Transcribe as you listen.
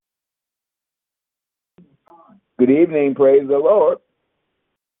Good evening. Praise the Lord.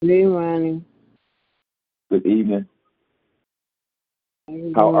 Hey, Ronnie. Good evening. How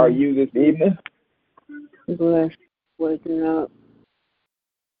you How are doing? you this evening? Blessed. Waking up.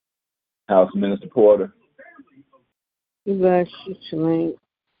 House Minister Porter. Bless you, Shalane.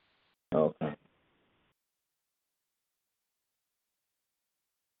 Okay.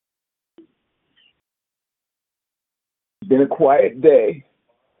 Been a quiet day.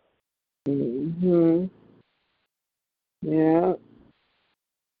 Mm-hmm. Yep.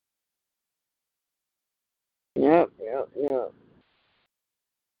 Yep.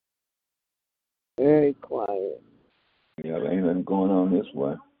 Very quiet. Yeah, there ain't nothing going on this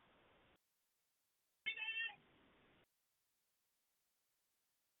way.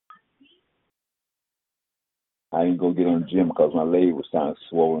 I didn't go get on the gym because my leg was kind of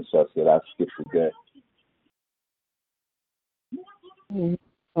swollen, so I said I skipped the day. Mm.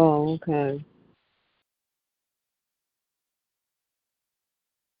 Oh, okay.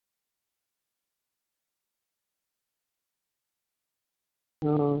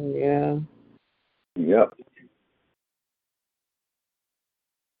 Oh, yeah. Yep.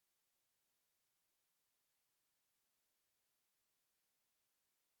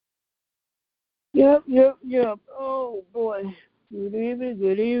 Yep. Oh, boy. Good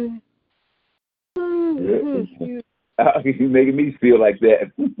evening. Excuse You're making me feel like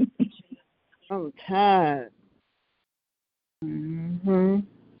that. I'm tired. Mm-hmm.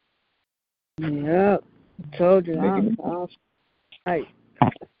 Yep. I told you making me, I was tight.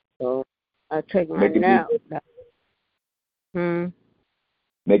 So I take my making me, nap. Hmm.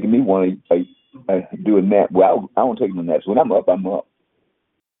 making me want to do a nap. Well, I don't take no naps. When I'm up, I'm up.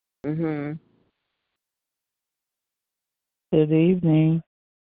 Mm-hmm. Good evening.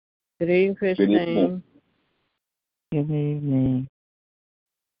 Good evening, Good evening. Christine. Good evening.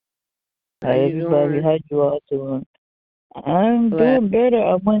 How you Everybody, doing? how you all doing? I'm Glad. doing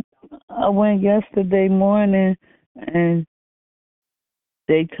better. I went yesterday morning and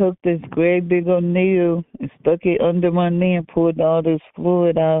they took this great big old needle and stuck it under my knee and pulled all this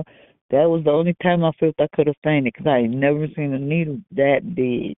fluid out. That was the only time I felt I could have fainted because I ain't never seen a needle that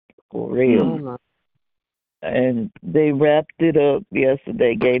big for real. Oh my. And they wrapped it up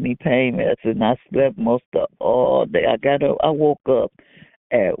yesterday, gave me pain medicine. I slept most of all day. I woke up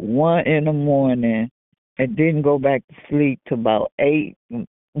at 1 in the morning and didn't go back to sleep till about 8 and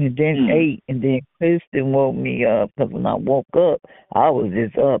then 8 and then Kristen woke me up because when I woke up I was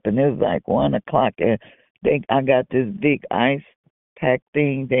just up and it was like 1 o'clock and I got this big ice pack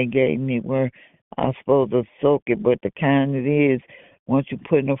thing they gave me where I was supposed to soak it, but the kind it is once you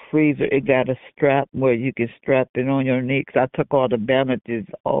put it in the freezer it got a strap where you can strap it on your knee. 'Cause I took all the bandages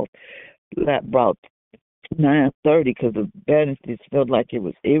off about 9:30 because the bandages felt like it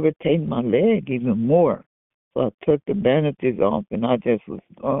was irritating my leg even more. So I took the bandages off and I just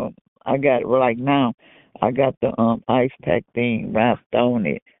was I got like now I got the ice pack thing wrapped on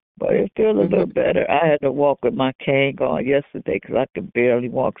it, but it feel a little better. I had to walk with my cane on yesterday because I could barely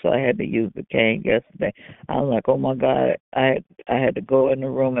walk, so I had to use the cane yesterday. I was like, oh my God, I had to go in the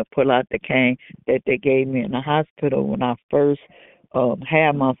room and pull out the cane that they gave me in the hospital when I first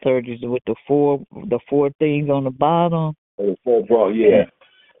had my surgeries with the four things on the bottom. The full bra, yeah.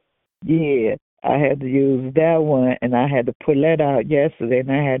 Yeah, I had to use that one, and I had to pull that out yesterday,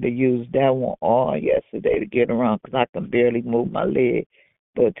 and I had to use that one all yesterday to get around because I can barely move my leg.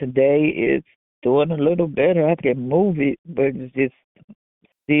 But today it's doing a little better. I can move it, but it's just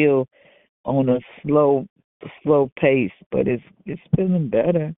still on a slow pace. But it's feeling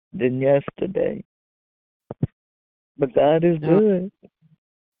better than yesterday. But God is Oh, good.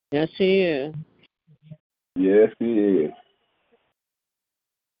 yes, he is. Yes, he is.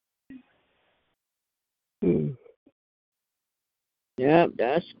 Mm. Yep,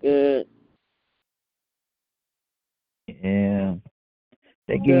 that's good. Yeah.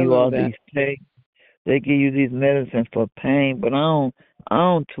 They give you Feeling all better. these pain. They give you these medicines for pain, but I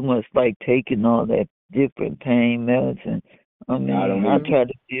don't too much like taking all that different pain medicine. I mean, I don't I even.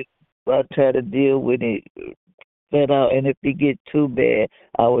 try to deal with it flat out, and if it get too bad,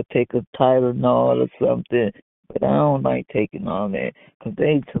 I would take a Tylenol or something. But I don't like taking all that because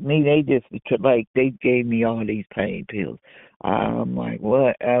to me, they just like they gave me all these pain pills. I'm like,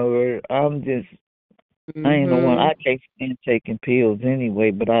 whatever. I ain't the one. Mm-hmm. I can't stand taking pills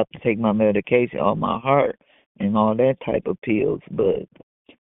anyway, but I have to take my medication on my heart and all that type of pills. But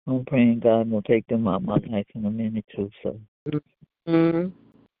I'm praying God will take them out my life in a minute too. So Mm-hmm.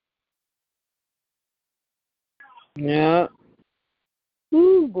 Yep.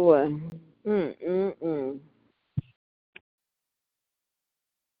 Ooh, boy. Mm-mm-mm.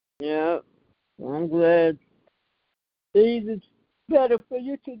 Yep. I'm glad. Things is better for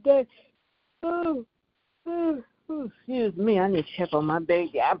you today. Oh, oh, oh, excuse me. I need to check on my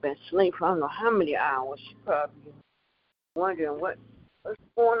baby. I've been asleep for I don't know how many hours. She probably wondering what's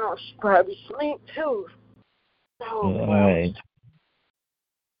going on. She probably sleep too. Oh, All well, right.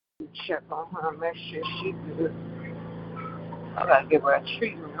 check on her, make sure she good. I gotta give her a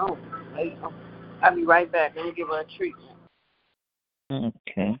treatment. Oh, I'll be right back. Let me give her a treatment.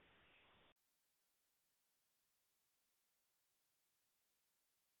 Okay.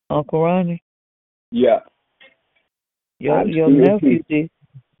 Uncle Ronnie, Yeah, your I'm your still nephew here.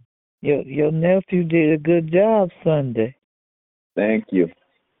 did your nephew did a good job Sunday. Thank you.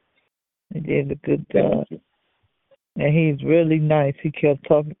 He did a good Thank job. you. And he's really nice. He kept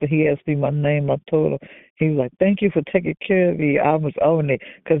talking, but he asked me my name. I told him. He was like, "Thank you for taking care of me." I was on it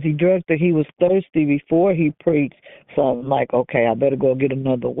because he drank that he was thirsty before he preached. So I'm like, okay, I better go get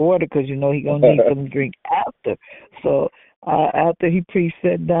another water because he gonna need some drink after. So after he preached,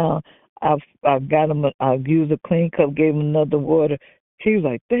 sat down. I got him. I used a clean cup, gave him another water. He was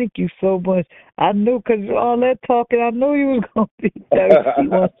like, "Thank you so much." I knew because all that talking, I knew he was gonna be thirsty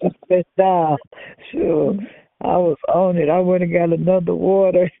once he sat down. Sure. I was on it. I went and got another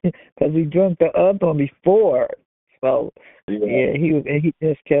water because he drank the other one before. So yeah, he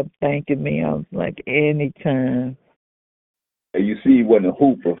just kept thanking me. I was like, anytime. And you see, he wasn't a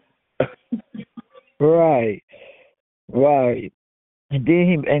hooper. Right, right. And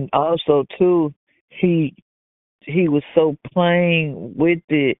then and also too, he was so plain with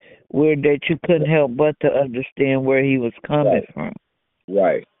it, where that you couldn't help but to understand where he was coming from.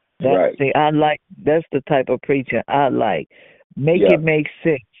 Right. That's the type of preacher I like. Make it make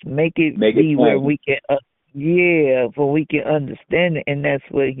sense. Make it be where we can where we can understand it, and that's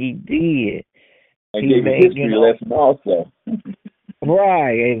what he did. And gave a history lesson also.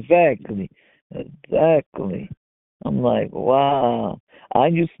 Right, exactly. I'm like, wow. I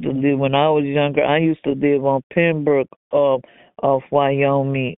used to live when I was younger. I used to live on Pembroke, off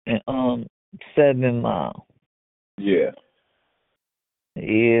Wyoming, 7 Mile. Yeah.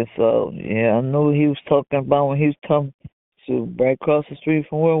 Yeah, so I knew he was talking about when he was talking to right across the street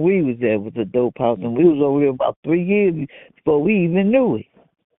from where we was at with the dope house, and we was over there about 3 years before we even knew it.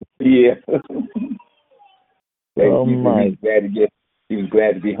 Yeah. Oh my! He was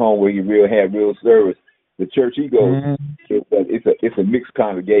glad to be home where he had real service. The church he goes, it's a mixed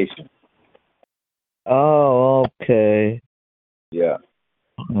congregation. Oh, okay. Yeah.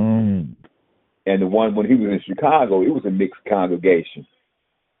 Mm. And the one when he was in Chicago, it was a mixed congregation.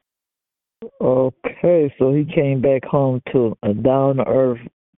 Okay, so he came back home to a down to earth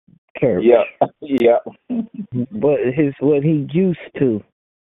church. Yeah, yeah. What he used to.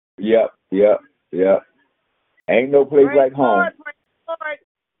 Yep. Ain't no place like home.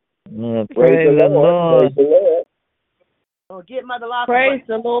 Praise the Lord. Praise the Lord. Oh, get Mother Lawson. Praise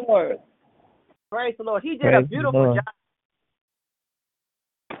the Lord. Praise the Lord. He did a beautiful job.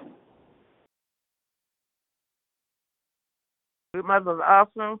 Good Mother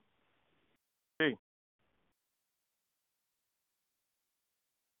Lawson. See.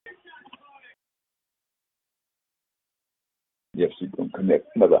 Yes, she's going to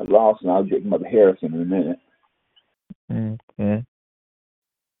connect Mother Lawson. I'll get Mother Harrison in a minute. Okay.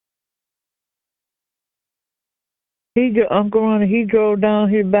 Uncle Ronnie, he drove down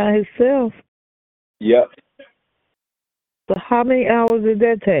here by himself. Yep. So how many hours did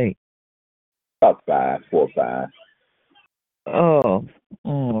that take? About 4 or 5. Oh,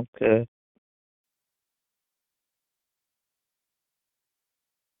 okay.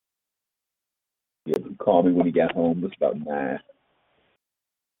 Yeah, he called me when he got home. It was about 9.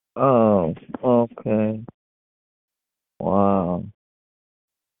 Oh, okay. Wow.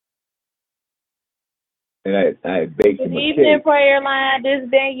 And I had baked him a cake. Good evening, prayer line. This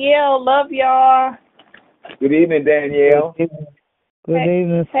is Danielle. Love y'all. Good evening, Danielle. Good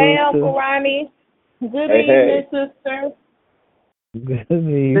evening, sister. Hey, Uncle Ronnie. Good evening, sister. Good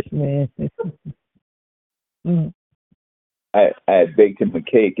evening. I had baked him a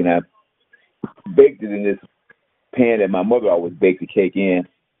cake, and I baked it in this pan that my mother always baked the cake in,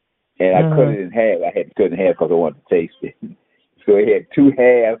 and I cut it in half. I had to cut it in half because I wanted to taste it. So it had 2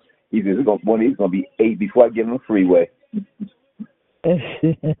 halves. He said, one of these is going to be 8 before I get on the freeway.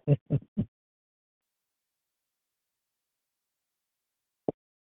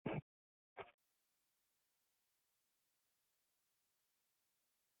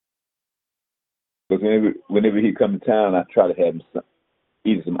 Because whenever he come to town, I try to have him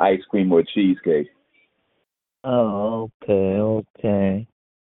either some ice cream or a cheesecake. Oh, okay.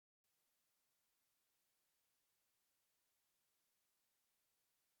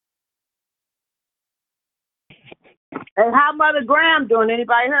 And how Mother Graham doing?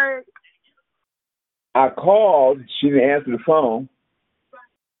 Anybody heard? I called. She didn't answer the phone.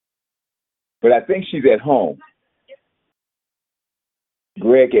 But I think she's at home.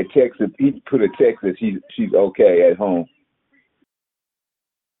 Greg had texted. He put a text that she's okay at home.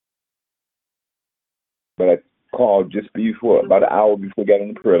 But I called just before, about an hour before I got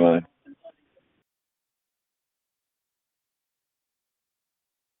on the prayer line.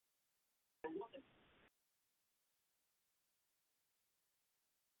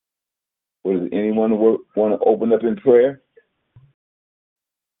 Does anyone want to open up in prayer?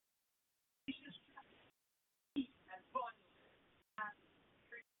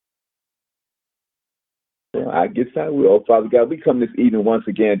 I guess I will. Father God, we come this evening once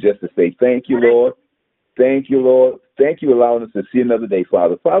again just to say thank you, Lord. Thank you, Lord. Thank you for allowing us to see another day,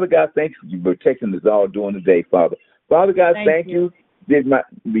 Father. Father God, thank you for protecting us all during the day, Father. Father God, thank you. Did not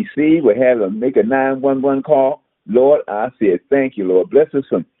receive or have to make a 911 call. Lord, I said thank you, Lord. Bless us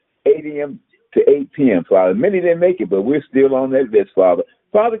from 8 a.m. to 8 p.m., Father. Many didn't make it, but we're still on that list, Father.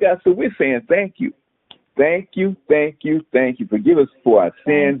 Father God, so we're saying thank you. Thank you, thank you, thank you. Forgive us for our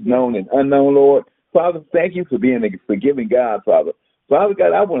sins, known and unknown, Lord. Father, thank you for being a forgiving God, Father. Father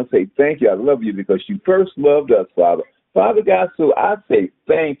God, I want to say thank you. I love you because you first loved us, Father. Father God, so I say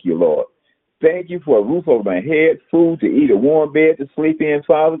thank you, Lord. Thank you for a roof over my head, food to eat, a warm bed to sleep in,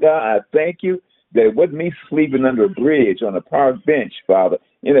 Father God. I thank you that it wasn't me sleeping under a bridge, on a park bench, Father,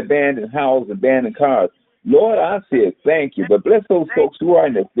 in abandoned houses, abandoned cars. Lord, I said thank you, but bless those folks who are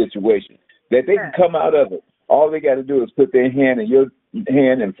in that situation, that they can come out of it. All they got to do is put their hand in your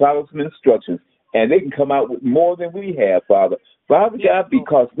hand and follow some instructions, and they can come out with more than we have, Father. Father God,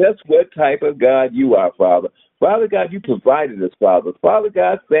 because that's what type of God you are, Father. Father God, you provided us, Father. Father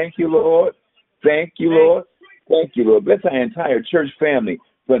God, thank you, Lord. Thank you, Lord. Thank you, Lord. Bless our entire church family,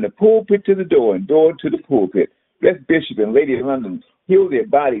 from the pulpit to the door and door to the pulpit. Bless Bishop and Lady of London. Heal their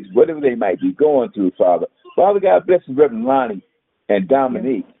bodies, whatever they might be going through, Father. Father God, bless Reverend Lonnie and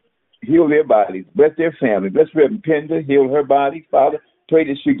Dominique. Heal their bodies. Bless their family. Bless Reverend Pender. Heal her body, Father. Pray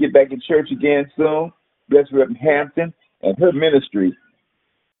that she'll get back in church again soon. Bless Reverend Hampton and her ministry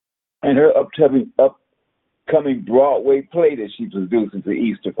and her upcoming Broadway play that she's producing for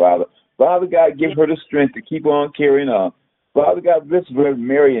Easter, Father. Father God, give her the strength to keep on carrying on. Father God, bless Reverend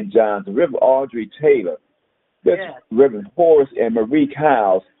Marion Johnson, Reverend Audrey Taylor, bless Reverend Horace and Marie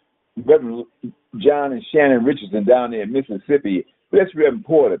Kyles, Reverend John and Shannon Richardson down there in Mississippi. Bless Reverend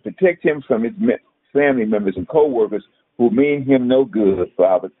Porter. Protect him from his family members and co-workers who mean him no good,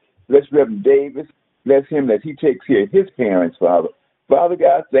 Father. Bless Reverend Davis. Bless him as he takes care of his parents, Father. Father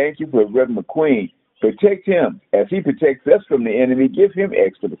God, thank you for Reverend McQueen. Protect him as he protects us from the enemy. Give him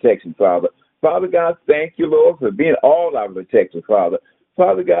extra protection, Father. Father God, thank you, Lord, for being all our protector, Father.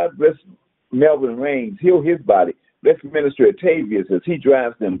 Father God, bless Melvin Raines. Heal his body. Bless Minister Octavius as he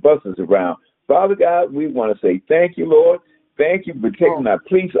drives them buses around. Father God, we want to say thank you, Lord. Thank you for protecting our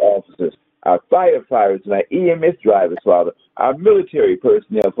police officers, our firefighters, and our EMS drivers, Father, our military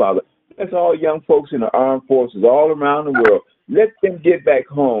personnel, Father. Bless all young folks in the armed forces all around the world. Let them get back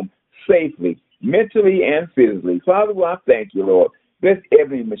home safely, mentally and physically. Father, well, I thank you, Lord. Bless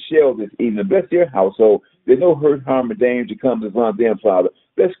Ebony and Michelle this evening. Bless their household. There's no hurt, harm, or danger comes upon them, Father.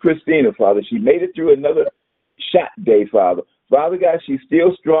 Bless Christina, Father. She made it through another shot day, Father. Father God, she's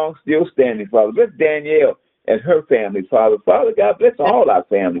still strong, still standing, Father. Bless Danielle and her family, Father. Father God, bless all our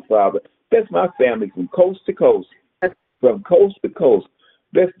families, Father. Bless my family from coast to coast, from coast to coast.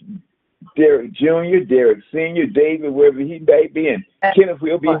 Bless Derek Jr., Derek Sr., David, wherever he may be, and Kenneth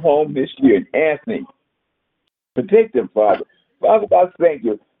will be home this year, and Anthony. Protect them, Father. Father God, thank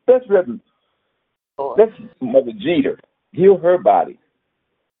you. Bless Mother Jeter. Heal her body.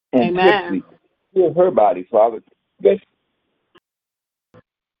 And Tipsy, heal her body, Father. Bless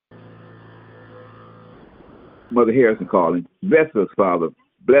Mother Harrison calling. Bless us, Father.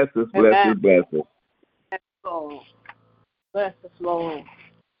 Bless us, bless us, bless us. Bless us, Lord. Bless us, Lord.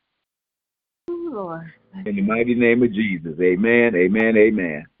 Lord. In the mighty name of Jesus. Amen, amen,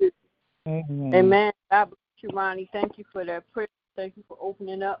 amen. Amen. Amen. God bless you, Ronnie. Thank you for that prayer. Thank you for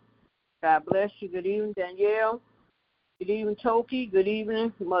opening up. God bless you. Good evening, Danielle. Good evening, Toki. Good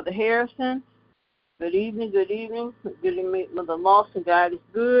evening, Mother Harrison. Good evening, good evening. Good evening, Mother Lawson. God is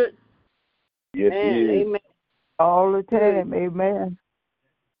good. Yes, amen. He is. Amen. All the time. Amen.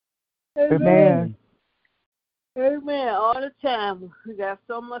 Amen. Amen. All the time. We got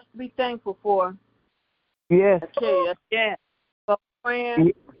so much to be thankful for. Yes. I tell you, yeah. So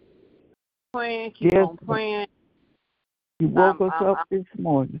praying, keep on praying. You woke us up this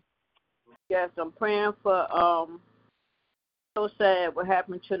morning. Yes, I'm praying for So sad what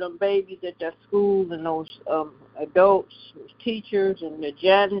happened to them babies at that school and those adults, teachers, and the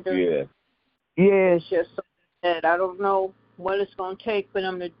janitors. Yeah. It's just so sad. I don't know what it's going to take for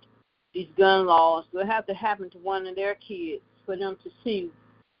them to, these gun laws. Will have to happen to one of their kids for them to see.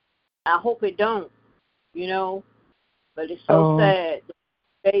 I hope it don't, you know, but it's so sad. The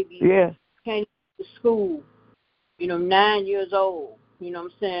babies can't go to school, 9 years old, you know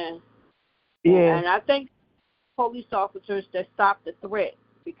what I'm saying? Yeah. And I think police officers that stopped the threat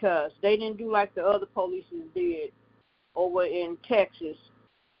because they didn't do like the other police did over in Texas,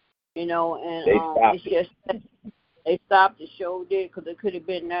 and it's just they stopped the show did because it could have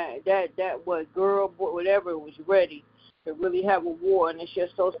been that what girl, boy, whatever was ready to really have a war, and it's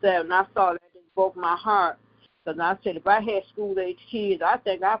just so sad. And I saw that, it broke my heart because I said if I had school-age kids, I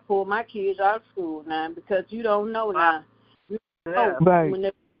think I'd pull my kids out of school now because you don't know now. You don't know right. when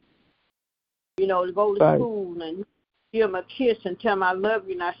they, to go to school and give them a kiss and tell them I love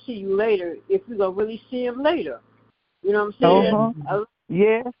you and I see you later if you're going to really see them later. You know what I'm saying?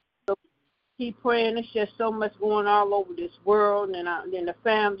 Yeah. So keep praying. There's just so much going all over this world. And then the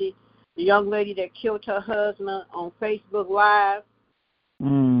family, the young lady that killed her husband on Facebook Live,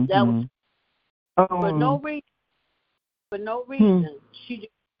 that was for no reason. For no reason. She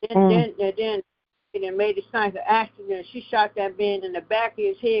then made it sign of accident. She shot that man in the back of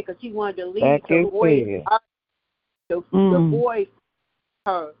his head because he wanted to leave the boy. The boy,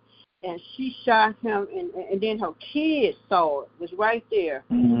 her, and she shot him, and then her kids saw it. Was right there.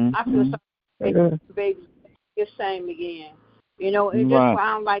 I feel sorry for the baby. It's same again. It just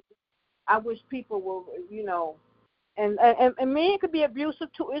sound like I wish people will, and men could be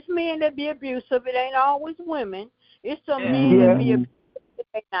abusive too. It's men that be abusive. It ain't always women. It's some men that be abusive.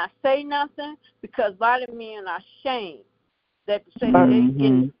 They not say nothing because a lot of men are ashamed that to say that they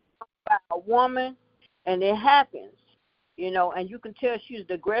get by a woman, and it happens. And you can tell she's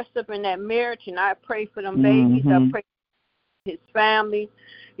aggressive in that marriage, and I pray for them babies. I pray for his family.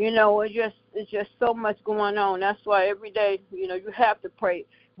 It's just so much going on. That's why every day, you have to pray.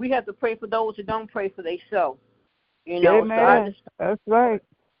 We have to pray for those who don't pray for themselves. Amen. So that's right.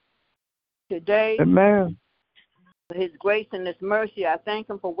 Today, amen. For his grace and his mercy, I thank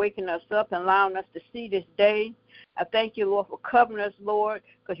him for waking us up and allowing us to see this day. I thank you, Lord, for covering us, Lord,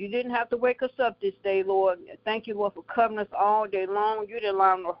 because you didn't have to wake us up this day, Lord. Thank you, Lord, for covering us all day long. You didn't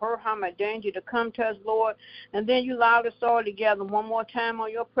allow no hurt, harm, or danger to come to us, Lord. And then you allowed us all together one more time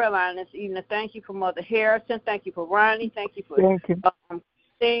on your prayer line this evening. Thank you for Mother Harrison. Thank you for Ronnie. Thank you for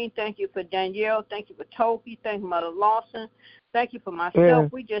Christine. Thank you for Danielle. Thank you for Toki. Thank you, Mother Lawson. Thank you for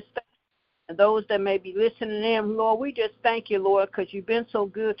myself. We just thank you. And those that may be listening in, Lord, we just thank you, Lord, because you've been so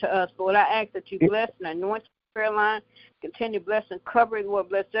good to us, Lord. I ask that you bless and anoint prayer line, continue blessing, covering, Lord.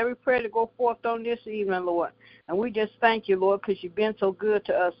 Bless every prayer to go forth on this evening, Lord. And we just thank you, Lord, because you've been so good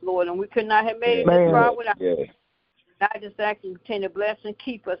to us, Lord. And we could not have made it this far without you. I just ask you to continue to bless and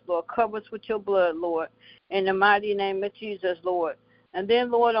keep us, Lord. Cover us with your blood, Lord. In the mighty name of Jesus, Lord. And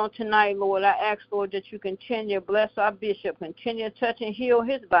then, Lord, on tonight, Lord, I ask, Lord, that you continue to bless our bishop, continue to touch and heal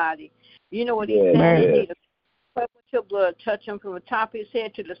his body. You know what he's saying. He needs with your blood, touch him from the top of his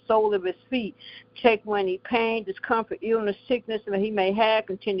head to the sole of his feet. Take when he pain, discomfort, illness, sickness that he may have.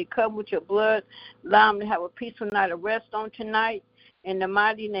 Continue to cover with your blood. Allow him to have a peaceful night of rest on tonight. In the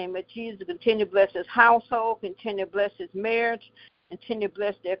mighty name of Jesus, continue to bless his household. Continue to bless his marriage. Continue to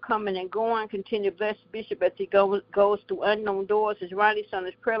bless their coming and going. Continue to bless Bishop as he goes through unknown doors. His Ronnie's on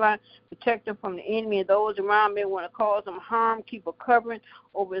his prayer line. Protect him from the enemy and those around him want to cause him harm. Keep a covering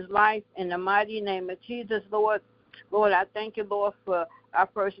over his life. In the mighty name of Jesus, Lord. Lord, I thank you, Lord, for our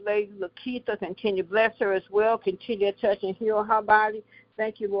First Lady, Lakeitha. Continue to bless her as well. Continue to touch and heal her body.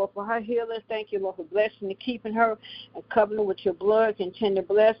 Thank you, Lord, for her healing. Thank you, Lord, for blessing and keeping her and covering her with your blood. Continue to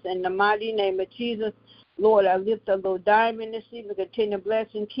bless in the mighty name of Jesus. Lord, I lift up little Diamond this evening. Continue to bless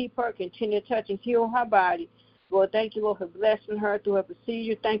and keep her. Continue to touch and heal her body. Lord, thank you, Lord, for blessing her through her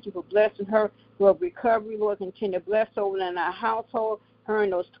procedure. Thank you for blessing her through her recovery. Lord, continue to bless her in our household. Her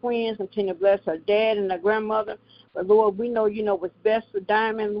and those twins. Continue to bless her dad and her grandmother. But, Lord, we know you know what's best for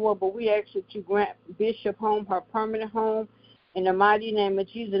Diamond, Lord, but we ask that you grant Bishop home, her permanent home, in the mighty name of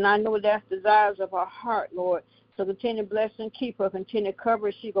Jesus. And I know that's the desires of her heart, Lord. So continue to bless and keep her. Continue to cover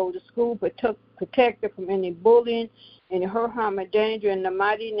her. She goes to school, protect her from any bullying, any hurt, harm, or danger. In the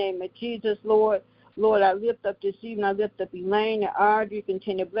mighty name of Jesus, Lord. Lord, I lift up this evening. I lift up Elaine and Audrey.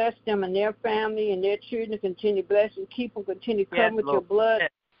 Continue to bless them and their family and their children. Continue to bless and keep them. Continue to cover with your blood.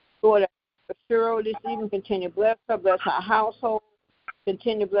 Lord, I for Cheryl this evening. Continue to bless her. Bless her household.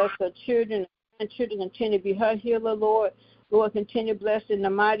 Continue to bless her children and children. Continue to be her healer, Lord. Lord, continue to bless in the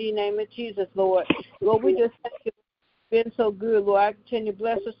mighty name of Jesus, Lord. Lord, we just thank you been so good, Lord. I continue to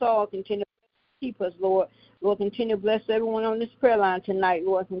bless us all. Continue to keep us, Lord. Lord, continue to bless everyone on this prayer line tonight,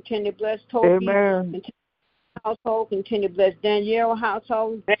 Lord. Continue to bless Toby. Amen. Continue to household. Continue to bless Danielle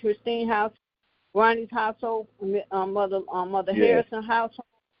household, Christine house, Ronnie's household, Mother Harrison household,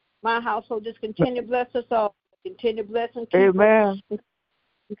 my household. Just continue to bless us all. Continue to bless and keep us.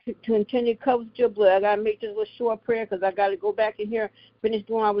 To continue to cover your blood. I got to make this a short prayer because I got to go back in here, finish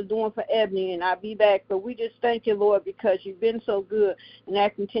doing what I was doing for Ebony, and I'll be back. But we just thank you, Lord, because you've been so good. And I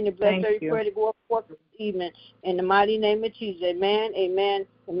continue to bless every prayer to go forth this evening. In the mighty name of Jesus. Amen, amen,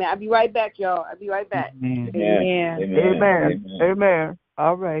 amen. I'll be right back, y'all. I'll be right back. Amen. Amen. Amen. Amen. Amen.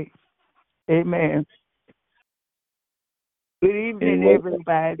 All right. Amen. Good evening,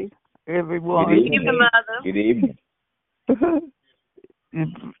 everybody. Everyone. Good evening, Mother. Good evening. It's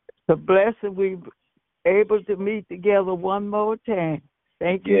a blessing we're able to meet together one more time.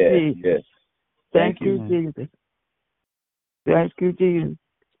 Thank you, Jesus. Yes. Thank you, Jesus. Thank you, Jesus.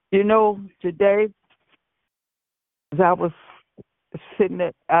 You know, today, as I was sitting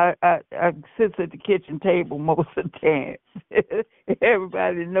at, I sit at the kitchen table most of the time.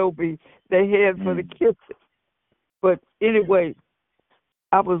 Everybody know me. They head for the kitchen. But anyway,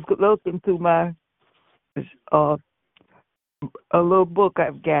 I was looking through my a little book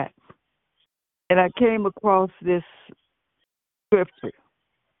I've got, and I came across this scripture.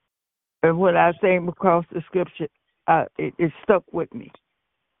 And when I came across the scripture, it stuck with me.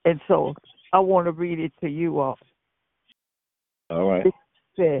 And so I want to read it to you all. All right. It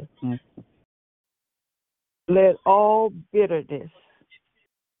says, let all bitterness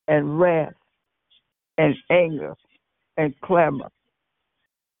and wrath and anger and clamor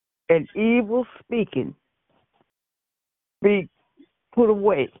and evil speaking be put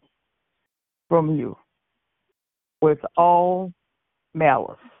away from you with all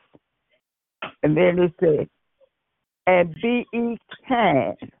malice. And then it says, and be ye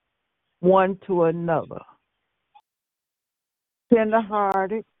kind one to another,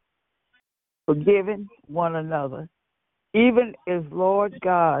 tender-hearted, forgiving one another, even as Lord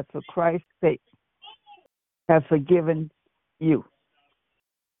God, for Christ's sake, have forgiven you.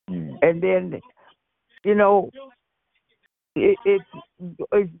 And then, you know,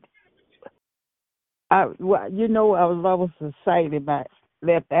 our levels of sight in my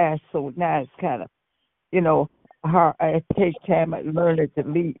left eye, so now it's kind of, you know, hard. I take time at learning to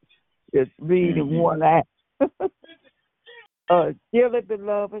read in one eye. Dearly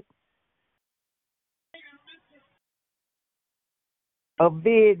beloved,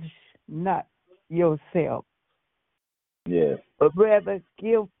 avenge not yourself, but rather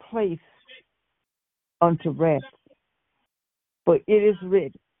give place unto wrath. For it is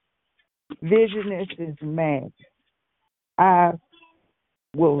written, vengeance is mine, I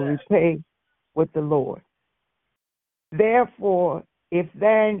will repay with the Lord. Therefore, if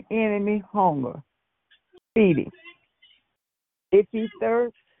thine enemy hunger, feed him. If he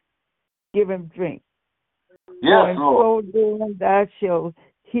thirst, give him drink. Yes, for in Lord. so doing thou shalt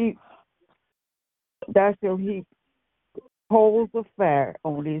heap coals of fire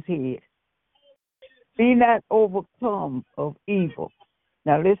on his head. Be not overcome of evil.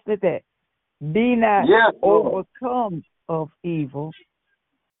 Now listen to that. Be not overcome of evil,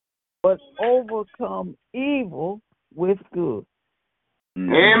 but overcome evil with good.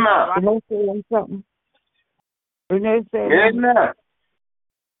 Amen. Can I say something? Amen.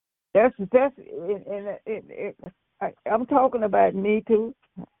 I'm talking about me too.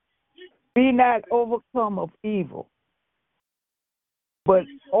 Be not overcome of evil, but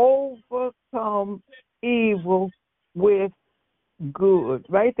overcome evil with good.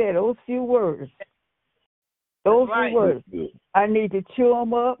 Right there, those few words. Those few words. I need to chew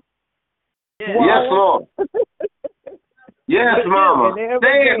them up. Yes, Lord. Yes, Mama. Say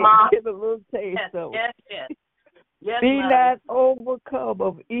it, Mama. Get a little taste of it. Yes, Be Mama. not overcome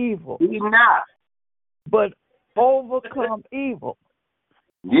of evil. Be not. But overcome evil.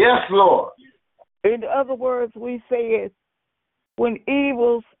 Yes, Lord. In other words, we say it when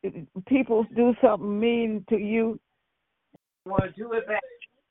people do something mean to you. Want to do it back?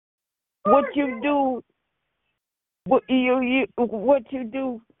 What you do, you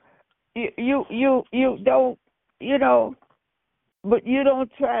don't, you know, but you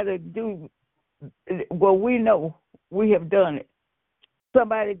don't try to do. Well, we know we have done it.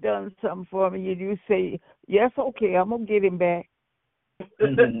 Somebody done something for me, and you say, "Yes, okay, I'm gonna get him back."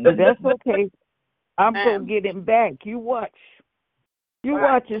 That's okay. I'm gonna get him back. You watch. You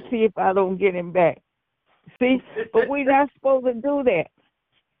watch and see if I don't get him back. See, but we're not supposed to do that.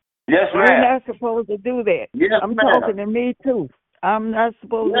 Yes, ma'am. We're not supposed to do that. Yes, I'm ma'am. talking to me too. I'm not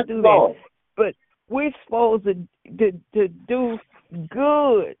supposed Yes, to do Lord. that. we're supposed to do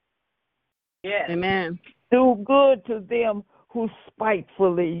good. Yes. Amen. Do good to them who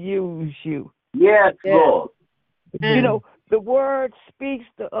spitefully use you. Yes, Lord. You know, the word speaks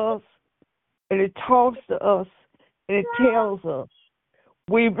to us, and it talks to us, and it tells us.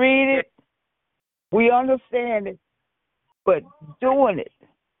 We read it, we understand it, but doing it,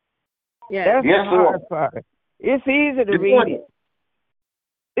 that's Yes, the hard part. It's easy to read it.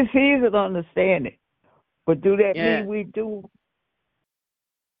 It's easy to understand it. But do that mean we do?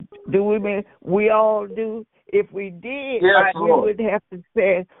 Do we mean we all do? If we did, we wouldn't have to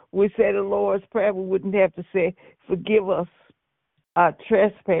say, we say the Lord's Prayer, we wouldn't have to say, forgive us our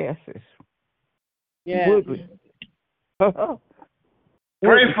trespasses. Would we?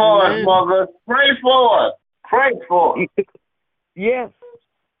 Pray for us, Mother. Pray for us. Pray for us. Yes.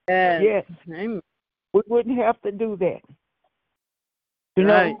 Yes. Amen. We wouldn't have to do that. You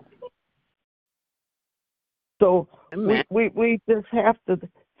Right. know? So we just have to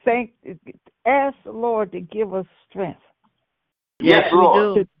ask the Lord to give us strength. Yes,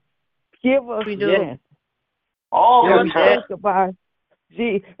 Lord. We do. Give us strength. All the And time. think about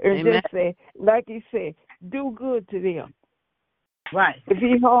and just say, like he said, do good to them. Right. If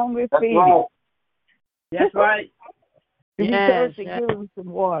he's hungry, That's feed right. him. That's right. If he's thirsty, give him some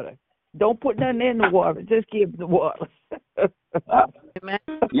water. Don't put nothing in the water. Just give him the water. Amen.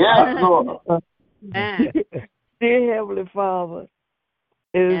 Yes, Lord. Amen. Dear Heavenly Father,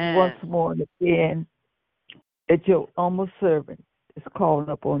 it is once more and again that your humble servant is called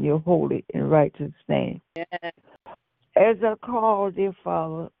up on your holy and righteous name. Yes. As I call, dear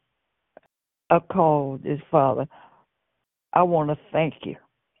Father, I want to thank you.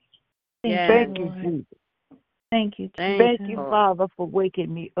 Thank you, Jesus. Thank you, Jesus. Thank you, Father, for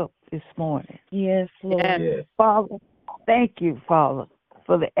waking me up this morning. Yes, Lord. Yes. Father, thank you, Father,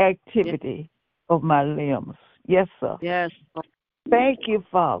 for the activity of my limbs. Yes, sir. Yes. Thank you,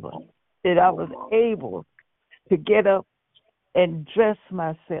 Father, that I was able to get up and dress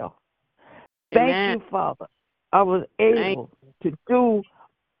myself. Thank you, Father. I was able to do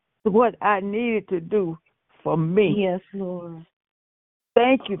what I needed to do for me. Yes, Lord.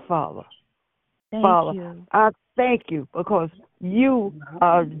 Thank you, Father. Thank Father, you. I thank you because you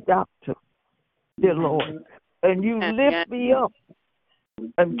are a doctor, dear Lord, and you lift me up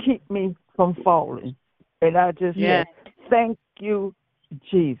and keep me from falling. And I just say, thank you,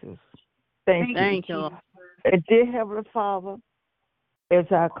 Jesus. Thank you. And dear Heavenly Father, as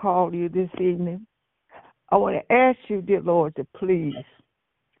I call you this evening, I want to ask you, dear Lord, to please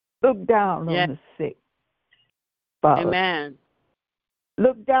look down on the sick, Father. Amen.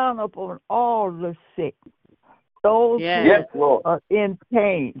 Look down upon all the sick, those who are in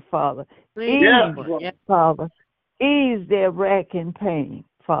pain, Father. Father. Ease their racking pain,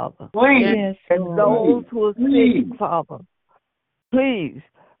 Father. Please. And those who are sick, Father, please,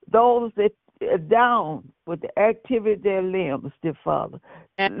 those that are down with the activity of their limbs, dear Father,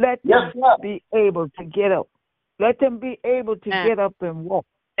 let them be able to get up. Let them be able to get up and walk,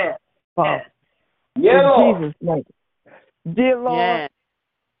 Father. In Jesus' name. Dear Lord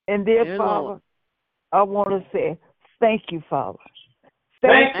and dear Father, Lord, I want to say thank you, Father.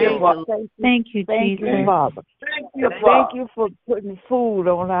 Thank you, Father. Thank you, Thank Jesus. you, Father. Thank you for putting food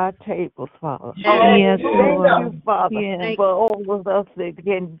on our tables, Father. Yes, Lord. Thank you, Father, for all of us that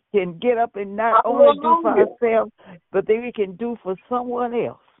can get up and not only do for ourselves, but that we can do for someone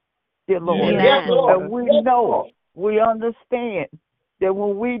else, dear Lord. Yes, Lord. And we know, we understand that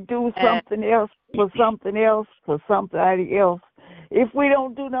when we do something else for something else, for somebody else, if we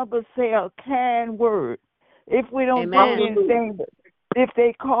don't do nothing but say a kind word, if we don't do anything but if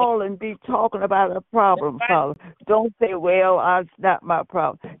they call and be talking about a problem, Father, don't say, well, it's not my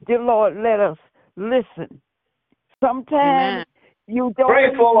problem. Dear Lord, let us listen. Sometimes you don't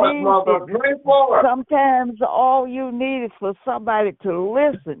pray for us, need Mother. it. Pray for us. Sometimes all you need is for somebody to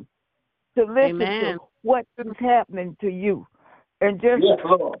listen to what is happening to you. And just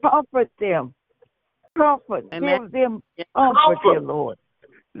comfort them. Give them comfort, dear Lord.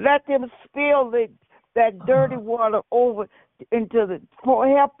 Let them spill that dirty water over into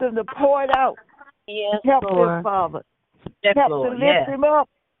help them to pour it out. Yes, help Lord. them, Father. Yes, help Lord. to lift him up.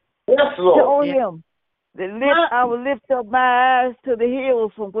 Yes, Lord. Show him. I will lift up my eyes to the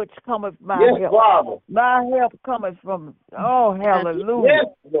hills from which cometh my help. Father. My help cometh from, hallelujah. Yes,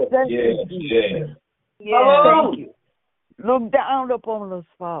 Lord. Thank you, Jesus. Thank you. Look down upon us,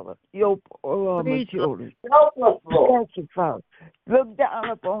 Father, your children. Help us, Lord. Thank you, Father. Look down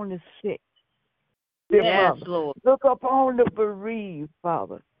upon the sick. Yes, Lord. Look upon the bereaved,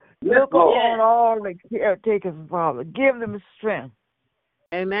 Father. Yes, Look Lord. upon all the caretakers, Father. Give them strength.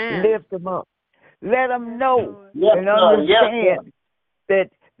 Amen. Lift them up. Let them know Yes, and sir. Yes, understand that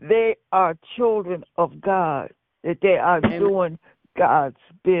they are children of God, that they are doing God's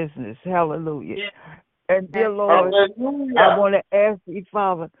business. Hallelujah. Yes. And dear Lord, Hallelujah. I want to ask you,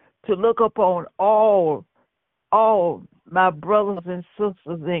 Father, to look upon all my brothers and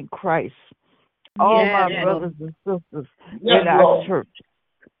sisters in Christ, all my brothers and sisters in our church.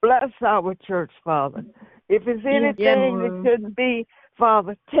 Bless our church, Father. If it's anything that shouldn't be,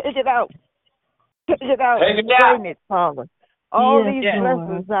 Father, take it out. Take it out. Take it Drain out. it, Father. All Yes, these Lord.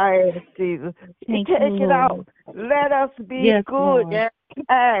 blessings I ask, Jesus. Thank Take you, it Lord. out. Let us be Yes, good, Lord.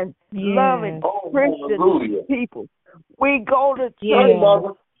 kind, Yes. loving Oh, Christian hallelujah. people. We go to Hey, church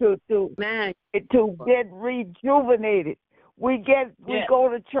mother. Man. to get rejuvenated. We go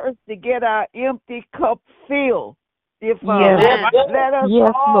to church to get our empty cup filled. Dear Father, Yes. let us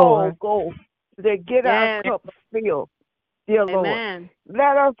Yes, all Lord. go to get our cups filled. Dear Lord, Amen.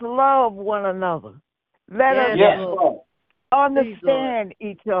 let us love one another. Let us Yes, Lord. understand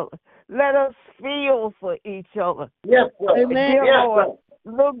each other. Let us feel for each other. Yes, Lord. Amen. Dear Yes, Lord, Lord.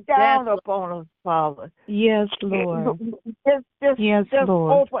 look down upon us, Father. Yes, Lord. Just Yes,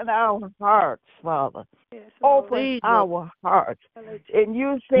 Lord. open our hearts, Father. Open Please, our hearts. And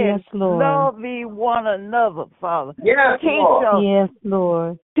you said, Yes, Lord. love ye one another, Father. Yes, Teach Lord. us. Yes,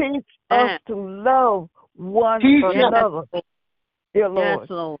 Lord. Teach us to love one Teach us. another, dear Lord. Yes,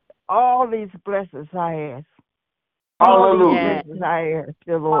 Lord. All these blessings I ask. All these Hallelujah. blessings I ask,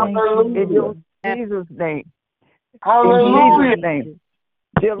 dear Lord. Hallelujah. In your Jesus' name. Hallelujah. In Jesus' name.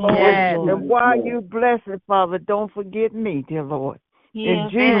 Dear Lord, Yes. and while you bless it, Father, don't forget me, dear Lord. In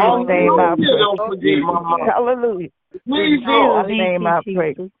Yes, Jesus' Lord. name I Hallelujah. pray. Don't forget my mama. Hallelujah. In Please, Jesus' Lord. name I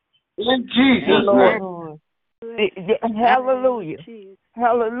pray. In Jesus' Lord. name. Lord. Hallelujah.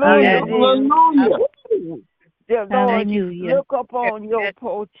 Hallelujah. Hallelujah. Dear Lord, Hallelujah. look upon your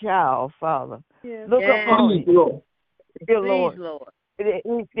poor child, Father. Look Yes. upon Please, him, Lord. dear Please, Lord. Lord.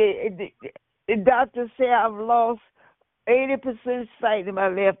 The doctor said I've lost 80% sight in my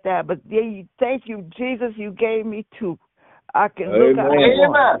left eye, but thank you, Jesus, you gave me 2. I can look out at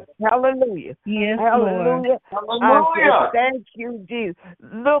one. Amen. Hallelujah. Yes, Lord. Hallelujah. I Hallelujah. said, thank you, Jesus.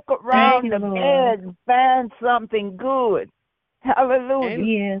 Look around you, the Lord. bed and find something good. Hallelujah.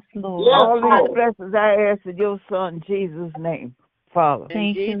 Yes, Lord. Yes, All these Lord. blessings I ask in your Son, Jesus' name, Father.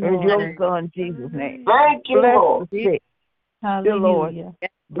 Thank you, In Lord. your Son, Jesus' name. Thank you, Bless Lord. the sick, dear Lord. Hallelujah.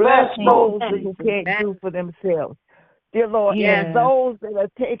 Bless Bless those Lord. who can't do for themselves. Dear Lord, Yes. and those that are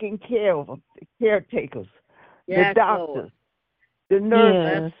taking care of them, the caretakers, the Yes, doctors, Lord. the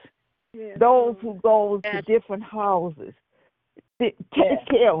nurses, Yes. those who go to Yes. different houses. Take Yes.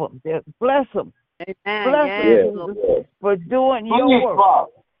 care of them. Bless them. Amen. Bless Yes, them, Lord. Jesus, for doing your Please, work,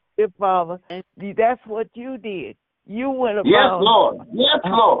 Father. dear Father. That's what you did. You went around. Yes, Lord. Yes,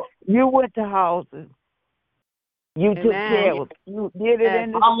 Lord. You went to houses. You took Amen. care of it. You did it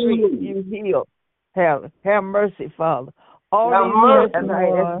in the street. Hallelujah. You healed. Have mercy, Father. All Have these mercy. blessings I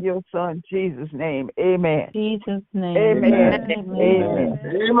ask in your Son, Jesus' name. Amen. Jesus' name. Amen. Amen. Amen.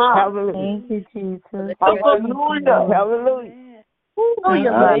 Amen. Hallelujah. Thank you, Jesus. Hallelujah. Hallelujah.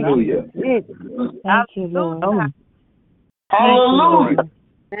 Hallelujah. Thank you, Lord. Hallelujah.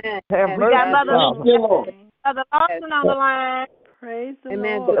 Have We mercy, got Mother Father. Mother Lawson on the line. Praise the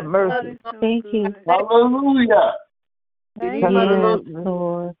Amen. Lord. Have mercy. Thank you. Hallelujah. Yes,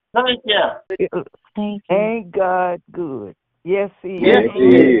 Lord. Thank you. Thank you. Ain't God good? Yes, He is. Yes, He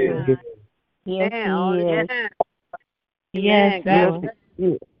is. Yes, Amen. He is. Yes, Yes, God Lord. bless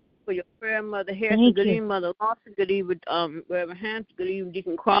you for your prayer, Mother Harrison. Thank Good you. evening, Mother Lawson. Good evening, Reverend Hampton. Good evening,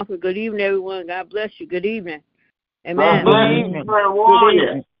 Deacon Crawford. Good evening, everyone. God bless you. Good evening. God Amen. bless Good you, evening. prayer Good warrior.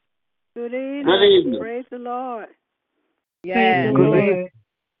 evening. Good evening. Good evening. Praise the Lord. Yes. Praise the Good Lord. evening.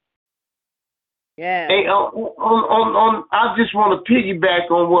 Yes. Hey, I just want to piggyback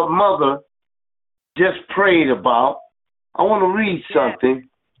on what Mother just prayed about. I want to read something.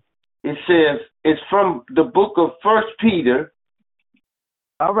 It says, it's from the book of 1 Peter,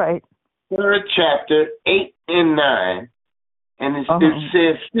 All right. 3rd chapter, 8 and 9. And it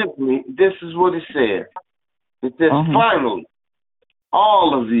says simply, this is what it says. It says, finally,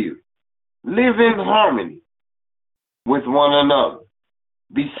 all of you, live in harmony with one another.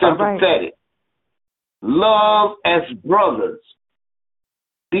 Be sympathetic. Love as brothers.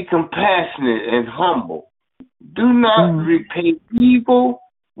 Be compassionate and humble. Do not repay evil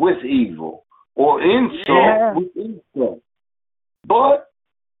with evil or insult with insult, but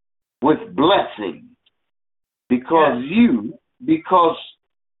with blessing, because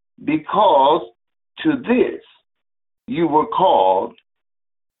to this you were called,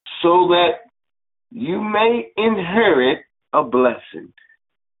 so that you may inherit a blessing.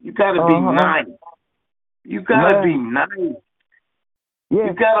 You got to be nice You gotta be nice. Yeah.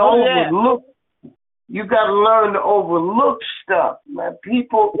 You gotta overlook. You gotta learn to overlook stuff, man.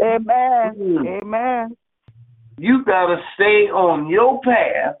 People. Amen. Amen. You gotta stay on your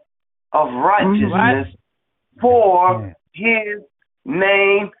path of righteousness for His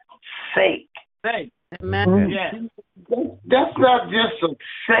name's sake. Amen. Yes. That's not just a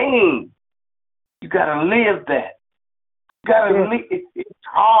saying. You gotta live that. You gotta live. It's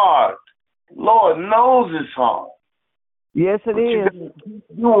hard. Lord knows it's hard. Yes, it But you is. gotta keep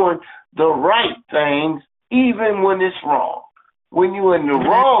doing the right things even when it's wrong. When you're in the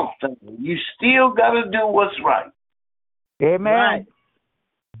wrong thing, you still gotta do what's right. Amen. Right.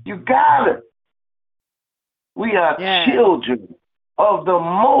 You gotta. We are children of the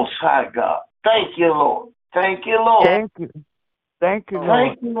Most High God. Thank you, Lord. Thank you, Lord. Thank you. Thank you, Lord.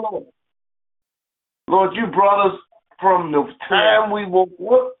 Thank you, Lord. Lord, you brought us from the time we woke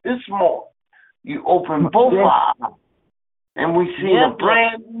up this morning. You opened both our eyes, and we see a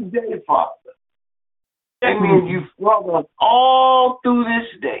brand new day, Father. And then you brought us all through this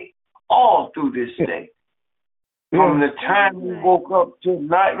day, From the time we woke up to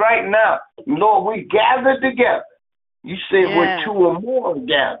night, right now, Lord, we gathered together. You said where two or more are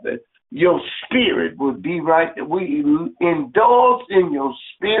gathered, your spirit would be right there. We indulge in your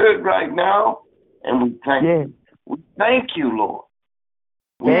spirit right now, and we thank you. We thank you, Lord.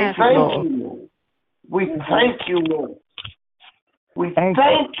 We thank you, Lord. We thank you, Lord. We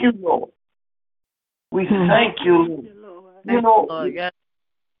thank you, Lord. We thank you, Lord. You know,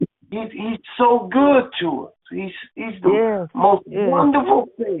 he's so good to us. He's the most wonderful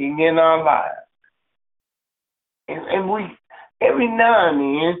thing in our lives. And we, every now and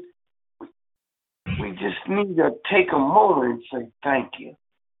then, we just need to take a moment and say, thank you.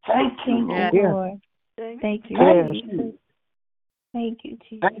 Thank you, Lord. Thank you. Thank you. Thank you,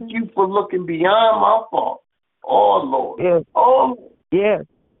 Jesus. Thank you for looking beyond my fault. Oh, Lord. Oh, yes.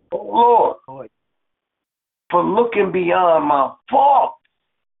 Oh, Lord. For looking beyond my fault.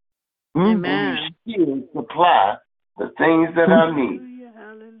 Amen. And you still supply the things that I need.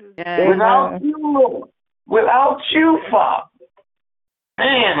 Without you, Lord. Without you, Father.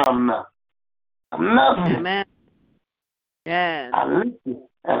 Man, I'm nothing. I'm nothing. Amen. Yes. I listen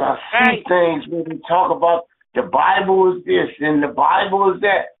and I see things where they talk about the Bible is this and the Bible is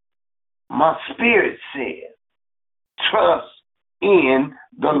that. My spirit says, trust in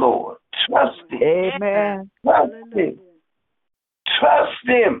the Lord. Trust Him. Amen. Trust Him. Trust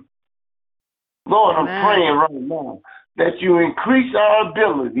Him. Lord, I'm praying right now that you increase our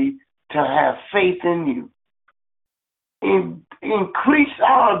ability to have faith in you. Increase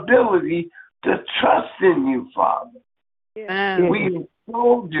our ability to trust in you, Father. Amen. We are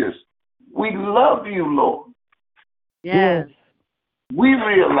soldiers. We love you, Lord. Yes. We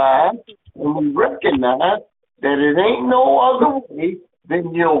realize and we recognize that it ain't no other way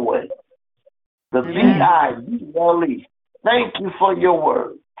than your way. The V-I-D-L-E. Thank you for your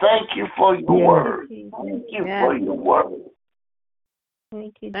word. Thank you for your word. Thank you for your word.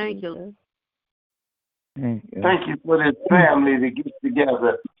 Thank you. Thank you. Thank you for this family that gets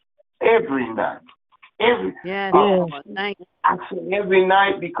together every night. Thank you. I say every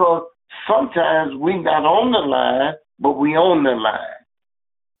night because sometimes we not on the line, but we on the line.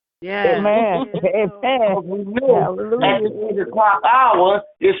 Yeah. Amen. Because we know at the 8 o'clock hour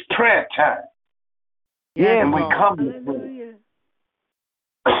is prayer time. Yeah. And we come to pray.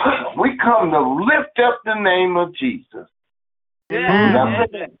 We come to lift up the name of Jesus.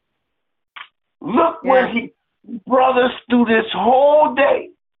 Look where He brought us through this whole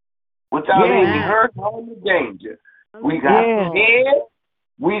day without any hurt, harm, or danger. We got scared.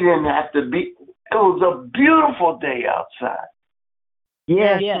 We didn't have to be. It was a beautiful day outside.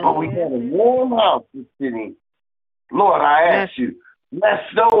 But we had a warm house to sit in. Lord, I ask you, bless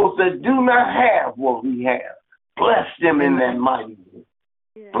those that do not have what we have. Bless them in that mighty way.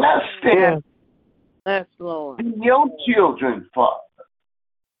 Bless them. Bless, Lord. Be your children, Father.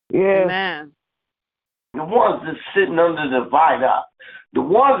 Amen. The ones that's sitting under the viaduct. The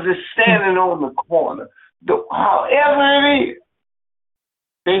ones that's standing on the corner. However it is,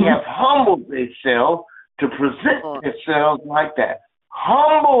 they have humbled themselves to present themselves like that.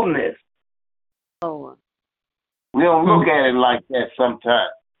 Humbleness. Lord. We don't look at it like that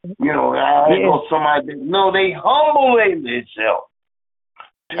sometimes. You know, I know somebody that, no, they humble themselves.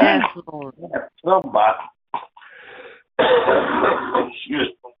 Yes, Lord. Somebody.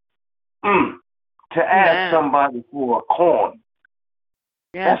 Excuse me. To ask somebody for a coin.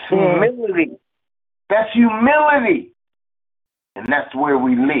 That's humility. That's humility. And that's where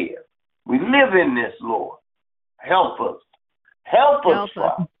we live. We live in this, Lord. Help us. Help us,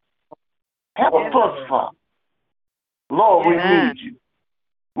 Father. Help us, Father. Lord, we need you.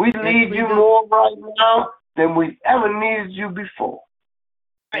 We need you more right now than we ever needed you before.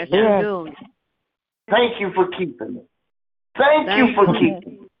 Yes, we do. Thank you for keeping us. Thank you for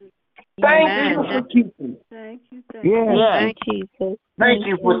keeping us. Thank you for keeping us. Thank you, Jesus. Thank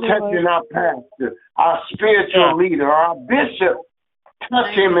you for touching our pastor, our spiritual leader, our bishop.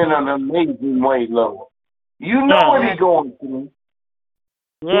 Touch him in an amazing way, Lord. You know what he's going through.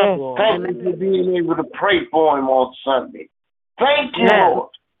 Thank you for being able to pray for him on Sunday. Thank you, Lord,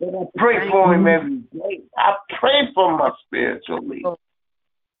 that I pray for him every day. I pray for my spiritual leader.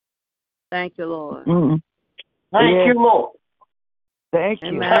 Thank you, Lord. Thank you, Lord. Thank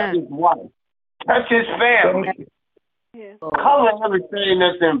you. Touch his wife. Touch his family. Cover everything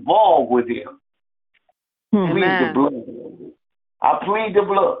that's involved with him. Plead the blood. I plead the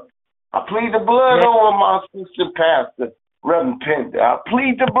blood. I plead the blood over my sister pastor, Reverend Pender. I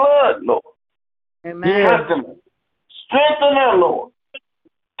plead the blood, Lord. Strengthen her. Strengthen her, Lord.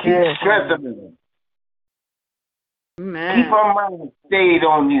 Keep strengthening her. Keep her mind stayed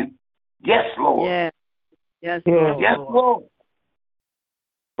on you. Yes, Lord. Yes, Lord. Yes, Lord.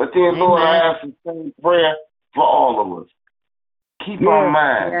 But then, Lord, I ask the same prayer for all of us. Keep our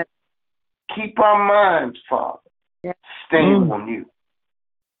minds. Keep our minds, Father. Stayed on you.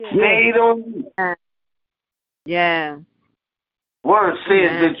 Stayed on you. Yeah. Word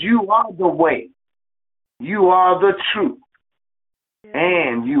says that you are the way. You are the truth.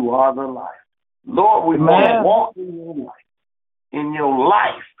 And you are the life. Lord, we want to walk in your life. In your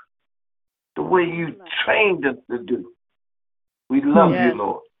life. The way you trained us to do. We love you,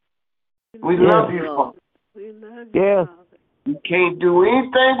 Lord. We love you, Father. We love you, Father. We can't do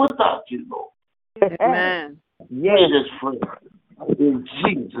anything without you, Lord. Amen. Jesus, friend. In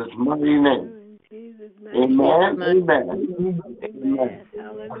Jesus' mighty name. Amen. Amen. Amen.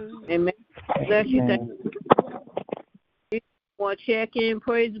 Hallelujah. Amen. Bless you. Thank you. Want to check in,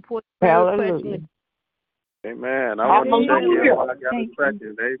 praise report, Hallelujah. Amen. I want to check in. I got a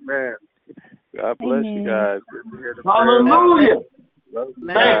second. Amen. God bless you guys. Good to hear the Hallelujah. Love you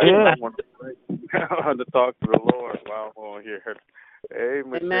guys. I want to talk to the Lord while I'm on here. Hey,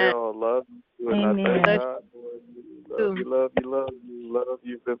 Michelle, love you. And I thank God for you. Love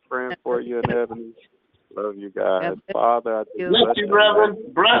you. Been praying for you in heaven. Love you guys. Father, I just bless you,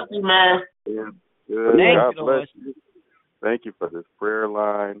 Reverend. Bless you, man. Yeah, good. God bless you. Thank you for this prayer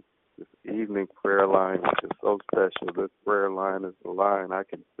line, this evening prayer line, which is so special. This prayer line is the line I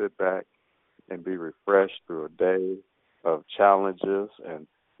can sit back and be refreshed through a day of challenges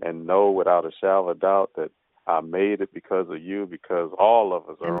and know without a shadow of doubt that I made it because of you, because all of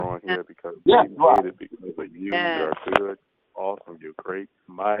us are on here because we made it because of you. You are good, awesome, you're great,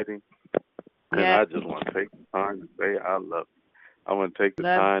 mighty. And I just want to take the time to say I love you. I want to take the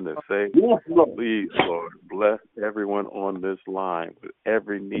time to say, please, Lord, bless everyone on this line with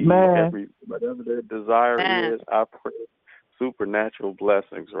every need, whatever their desire is. I pray supernatural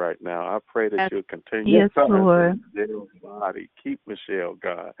blessings right now. I pray that you'll continue to touch Michelle's body. Keep Michelle,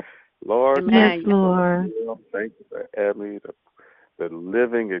 God. Lord, thank you for Michelle. Thank you for Emily, the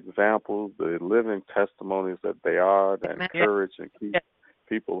living examples, the living testimonies that they are, that encourage and keep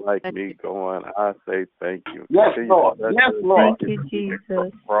people like me going. I say thank you. Yes, Lord. Yes, Lord. Thank you,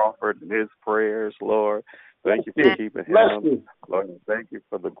 Jesus. Crawford and his prayers, Lord. Thank you for keeping him. Lord, thank you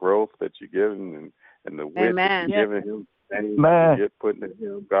for the growth that you're giving and the wit that you're giving him. You're putting in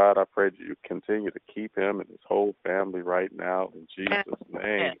him. God, I pray that you continue to keep him and his whole family right now in Jesus'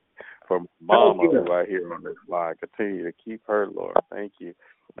 name. For Mama, who I hear on this line, continue to keep her, Lord. Thank you.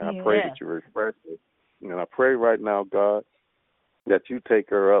 And I pray that you refresh her. And I pray right now, God, that you take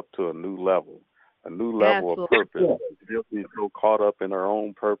her up to a new level of purpose. She'll be so caught up in her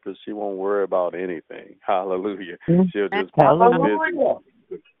own purpose, she won't worry about anything. Hallelujah. She'll just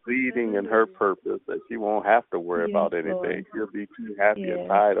be succeeding in her purpose, that she won't have to worry about anything. She'll be too happy and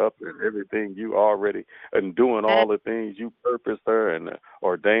tied up in everything you already, and doing all the things you purposed her and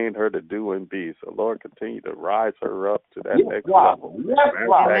ordained her to do and be. So, Lord, continue to rise her up to that next level.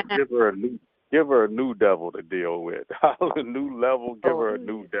 Give her a new devil to deal with. A new level, give her a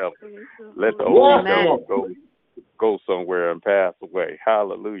new devil. Let the old devil go somewhere and pass away.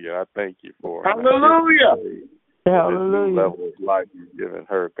 Hallelujah. I thank you for it. Hallelujah. Hallelujah. This new level of life you've given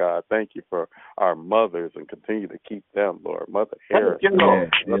her, God. Thank you for our mothers and continue to keep them, Lord. Mother Harris. Thank you,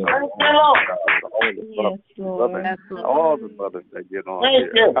 Lord. All the mothers that get on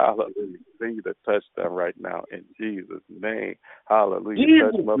here. Hallelujah. Continue to touch them right now in Jesus' name.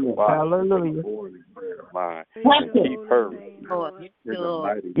 Hallelujah. Touch Mother Bobby. Hallelujah. And keep her in the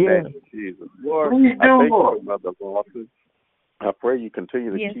mighty name of Jesus. Lord, I thank you for Mother Lawson. I pray you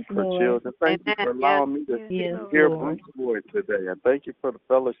continue to keep her children. Thank you for allowing me to hear Bruce's voice today. I thank you for the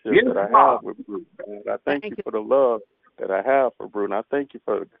fellowship that I have with Bruce. And I thank you for the love that I have for Bruce. And I thank you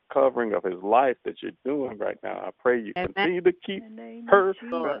for the covering of his life that you're doing right now. I pray you continue to keep her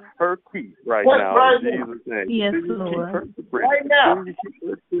peace right now in Jesus' name. Yes, continue to keep Lord. her right now. Continue to keep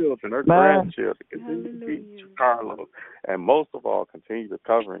her children, her grandchildren. Continue to keep Carlos. And most of all, continue to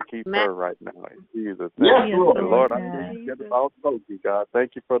cover and keep her right now in Jesus' name. Yes, Lord. And Lord, I can't forget about Sophie, God.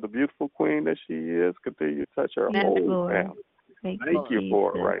 Thank you for the beautiful queen that she is. Continue to touch her whole family. Thank you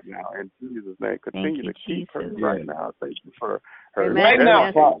for it right now. In Jesus' name, continue to keep her right now. Thank you for her right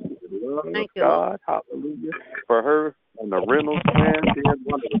now, Father. love of God. Hallelujah. For her and the Reynolds man being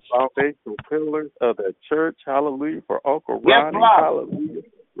one of the foundational pillars of the church. Hallelujah. For Uncle Ronnie. Hallelujah.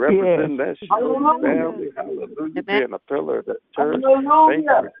 Representing that Shields family. Hallelujah. Being a pillar of that church. Thank you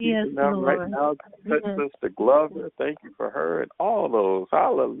for keeping them right now. Touch Sister Glover. Thank you for her and all those.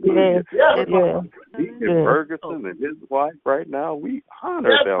 Hallelujah. Deacon Ferguson and his wife right now. We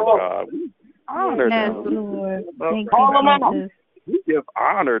honor them, God. We honor them. Lord. Thank you, we give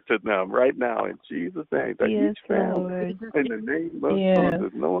honor to them right now in Jesus' name. That each family, in the name of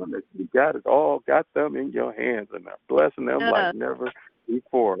Jesus, knowing that you got it all, got them in your hands, and are blessing them like never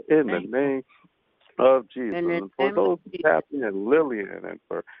before. In the name of Jesus. And for those who tap in, Lillian, and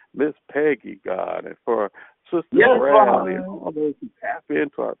for Miss Peggy, God, and for Sister Bradley, and all those who tap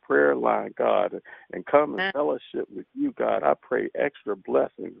into our prayer line, God, and come and fellowship with you, God, I pray extra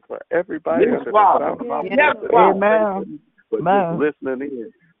blessings for everybody under the sound of my voice. Amen. But just listening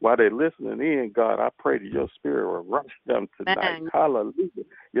in. While they're listening in, God, I pray that your spirit will rush them tonight. Hallelujah.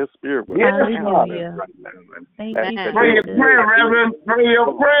 Your spirit will rush them right now. Thank you. Pray your prayer, Reverend. Pray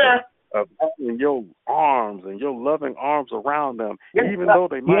your prayer. Of having your arms and your loving arms around them, even though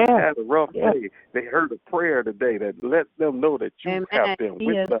they might have had a rough day, they heard a prayer today that lets them know that you have been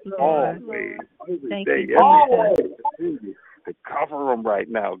with them always, every day, always. To cover them right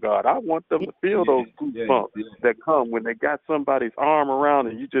now, God. I want them to feel those goosebumps that come when they got somebody's arm around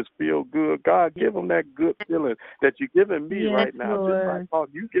and you just feel good. God, give them that good feeling that you're giving me right now. Just like how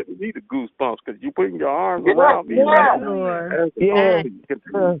you giving me the goosebumps because you're putting your arms around me right now. You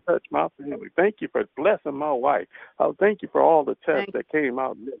continue to touch my family. Thank you for blessing my wife. Oh, thank you for all the tests that came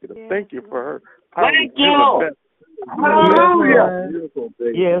out negative. Thank you for her. Thank you. Hallelujah.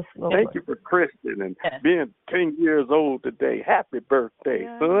 Yes. Thank you for Christian and being 10 years old today. Happy birthday,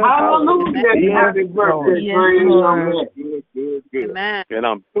 son. Hallelujah. Happy birthday. Good. And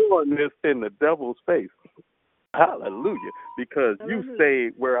I'm throwing this in the devil's face. Hallelujah. Because you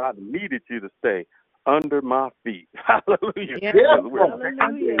stayed where I needed you to stay. Under my feet. Hallelujah. Yes,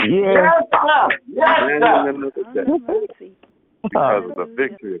 because of the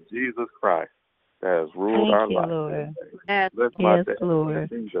victory of Jesus Christ that has ruled our lives. Lord. Lift my dad. Lord.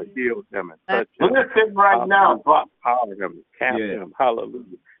 Things that heal him and touch him. Lift him right now, Power him, cap him.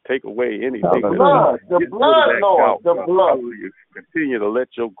 Hallelujah. Take away anything. The blood, Lord, the blood. Hallelujah. Continue to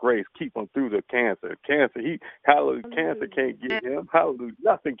let your grace keep him through the cancer. Hallelujah. Cancer can't get him. Hallelujah.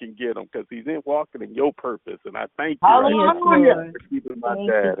 Nothing can get him because he's walking in your purpose. And I thank you for keeping my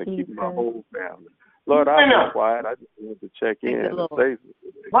dad and keeping my whole family. Lord, I've been quiet. I just wanted to check in and say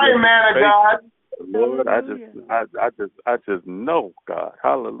something. Pray, man of God. Lord, I just know, God,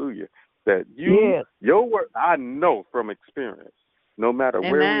 hallelujah, that your word, I know from experience, no matter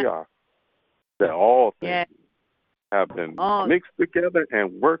where we are, that all things have been mixed together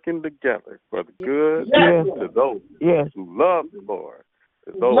and working together for the good to those who love the Lord,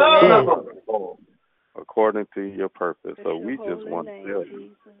 to those who love the Lord, according to your purpose. So we just want to tell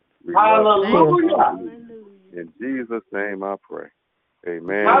you. Hallelujah. In Jesus' name I pray.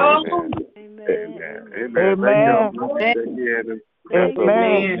 Amen. Hallelujah. Amen. Amen.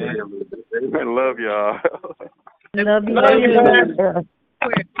 Love y'all. Love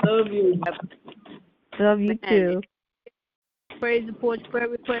you. Love you too. Praise the porch prayer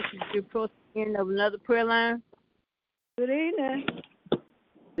request. You're approaching the end of another prayer line. Good evening.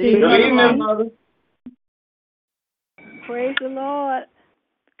 Good evening, Mother. Praise the Lord.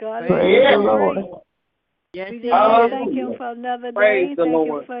 God Praise the Lord. Yes, we just thank him for another day. Thank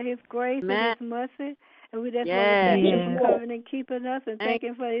him for his grace and his mercy. And we just want to thank him for covering and keeping us and thank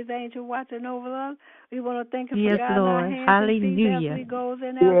him for his angel watching over us. We want to thank him for guiding our hands and feet as we go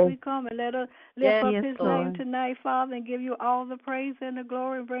and as we come. And let us lift up his name tonight, Father, and give you all the praise and the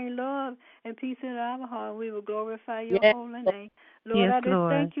glory and bring love and peace in our heart. We will glorify your holy name. Lord, I just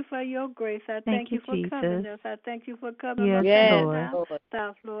thank you for your grace. I thank you for covering us. I thank you for covering my family down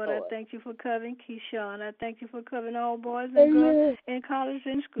south, Lord. I thank you for covering Keyshawn. I thank you for covering all boys and girls in college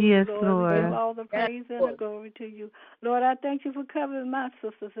and school, Lord. We give all the praise and the glory to you. Lord, I thank you for covering my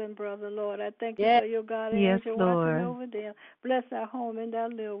sisters and brothers, Lord. I thank you for your God and angel watching over them. Bless our home and our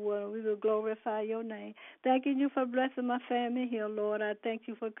little one. We will glorify your name. Thanking you for blessing my family here, Lord. I thank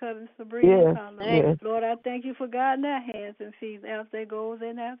you for covering Sabrina and Carla. Lord, I thank you for guiding their hands and feet as they go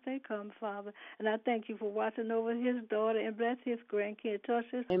and as they come, Father. And I thank you for watching over his daughter and bless his grandkid. Touch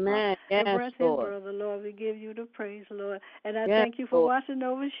his heart and bless his brother, Lord. We give you the praise, Lord. And I thank you for watching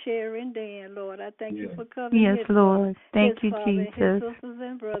over Sherry and Dan, Lord. I thank you for covering his Lord. Thank his you, father, Jesus. his sisters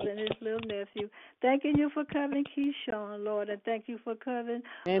and brother, and his little nephew. Thanking you for covering Keyshawn, Lord, and thank you for covering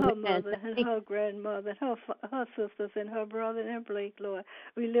her mother and her grandmother, her sisters and her brother and Blake, Lord.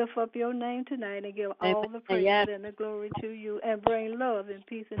 We lift up your name tonight and give all the praise and the glory to you and bring love and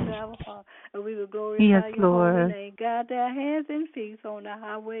peace into our heart. And we will glorify your holy name. Guide their hands and feet on the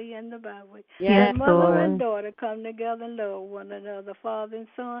highway and the byway. Let mother and daughter come together and love one another, father and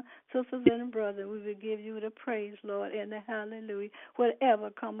son, sisters and brothers. We will give you the praise, Lord, and the hallelujah.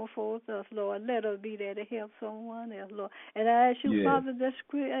 Whatever come before us, Lord, let us be there to help someone else, Lord. And I ask you, Father, just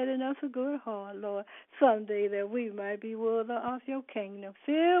create in us a good heart, Lord, someday that we might be worthy of your kingdom,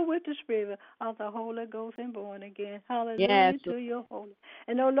 filled with the Spirit of the Holy Ghost and born again. Hallelujah to your holy.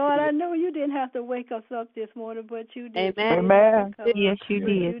 And oh, Lord, I know you didn't have to wake us up this morning, but you did. Amen. Yes, you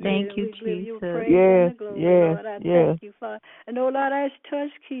did. Thank you, Jesus. Yes, Lord, I thank you, Father. And oh, Lord, I touch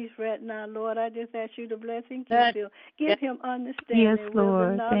Keith right now, Lord. I just ask you to bless him, keep him. Give him understanding. Yes,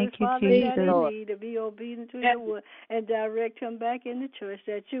 Lord. Thank you, Jesus. That he need to be obedient to your word and direct him back in the church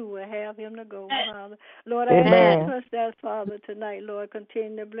that you will have him to go, Father. Lord, I ask you to touch that Father tonight, Lord.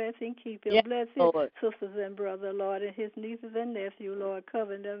 Continue to bless him, keep him. Bless his sisters and brother, Lord, and his nieces and nephew, Lord.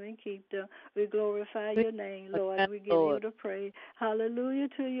 Cover them and keep them. We glorify your name, Lord. We give you the praise. Hallelujah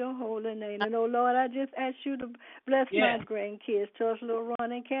to your holy name. And oh, Lord, I just ask you to bless my grandkids. Touch little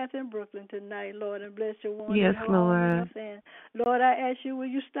Ron and Kathy in Brooklyn tonight, Lord, and bless your one and her home and her family. Lord, I ask you, will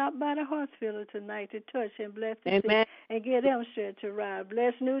you stop by the hospital tonight to touch and bless the sick and get them straight to ride.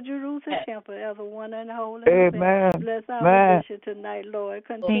 Bless New Jerusalem Temple as a one and holy. Amen. Bless our bishop tonight, Lord.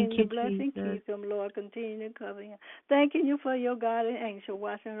 Continue to bless and keep him, Lord. Continue to cover him. Thanking you for your guardian angel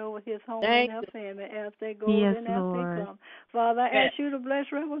watching over his home and their family as they go and as they come. Father, I ask you to bless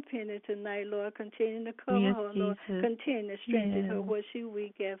Reverend Penny tonight, Lord. Continue to cover her, Lord. Continue to strengthen her where she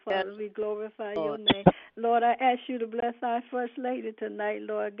weak at, Father. We glorify your name. Lord, I ask you to bless our First Lady tonight,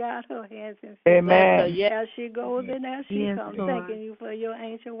 Lord. Guide her hands and feet. Amen. As she goes and as she comes. Thanking you for your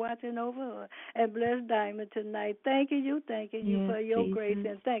angel watching over her. And bless Diamond tonight. Thanking you for your grace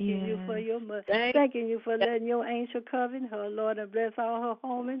and thanking you for your mercy. Thanking you for letting your angel cover her, Lord, and bless all her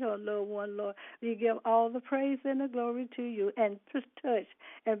home and her loved one, Lord. We give all the praise and the glory to you and touch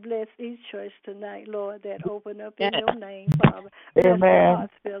and bless each church tonight, Lord, that open up in your name, Father. Bless the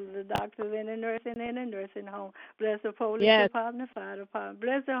hospital, the doctors and the nursing home. Bless the police department, fire department.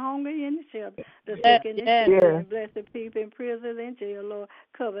 Bless the hungry and the shelter, the sick and the children. Bless the people in prison and jail, Lord.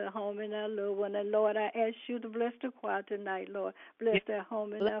 Cover the home and our loved one. And Lord, I ask you to bless the choir tonight, Lord. Bless their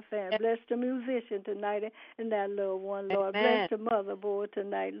home and their family. Bless the musician tonight and that loved one, Lord. Bless the motherboard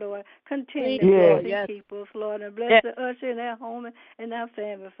tonight, Lord. Continue to bless and keep us, Lord. And bless the usher in their home and our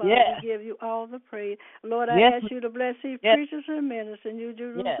family, Father. We give you all the praise. Lord, I ask you to bless these preachers and ministers in New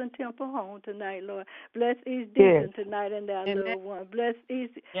Jerusalem Temple home tonight, Lord. Bless each deacon tonight and that loved one. Bless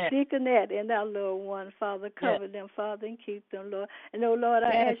each deaconette and that loved one, Father. Cover them, Father, and keep them, Lord. And oh, Lord,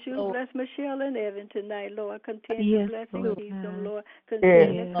 I ask you to bless Michelle and Evan tonight, Lord. Continue to bless and keep them, Lord.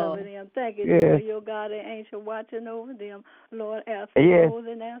 Continue to cover them. Thank you for your God and angel watching over them, Lord, as they go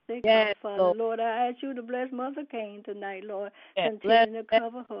and as they come, Father. Lord, I ask you to bless Mother Kane tonight, Lord. Continue to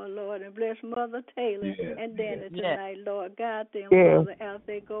cover her, Lord, and bless Mother Taylor and Danny tonight, Lord. Guide them, Father, as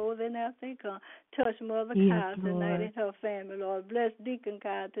they go and as they come. Touch Mother Kyle tonight and her family, Lord. Bless Deacon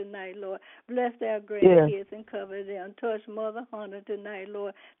Kyle tonight, Lord. Bless their grandkids and cover them. Touch Mother Hunter tonight,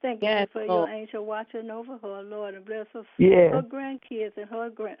 Lord. Thank you for your angel watching over her, Lord, and bless her, her grandkids and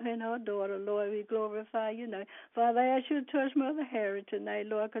her daughter, Lord. We glorify you now. Father, I ask you to touch Mother Harry tonight,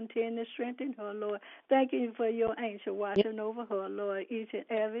 Lord. Continue to strengthen her, Lord. Thank you for your angel watching over her, Lord, each and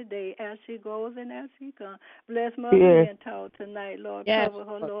every day as she goes and as she comes. Bless Mother Mental tonight, Lord. Cover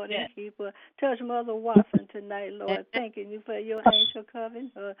her, Lord, and keep her. Touch Mother Mother Watson tonight, Lord. Thanking you for your angel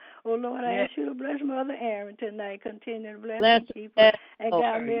covering her. Oh, Lord, I ask you to bless Mother Aaron tonight. Continue to bless and keep her. And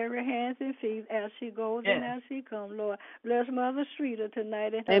God, Mary hands and feet as she goes and as she comes, Lord. Bless Mother Streeter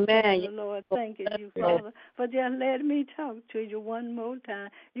tonight and her family, Lord. Thanking you, Father, for just letting me talk to you one more time.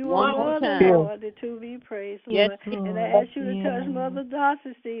 You are the Lord to be praised, Lord. And I ask you to touch Mother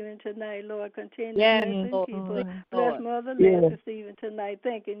Darcy Stephen tonight, Lord. Continue to bless and keep her. Bless Mother Leslie Stephen tonight.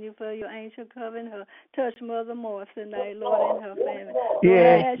 Thanking you for your angel covering her. Touch Mother Morse tonight, Lord, and her family. Lord,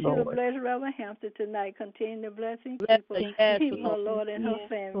 I ask you to bless Reverend Hampton tonight. Continue to bless and keep her. Keep her, Lord, and her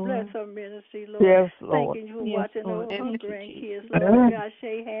family. Bless her ministry, Lord. Thanking you for watching over her grandkids, Lord. God,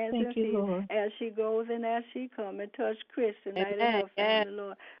 shake hands and feet as she goes and as she comes. And touch Chris tonight and her family,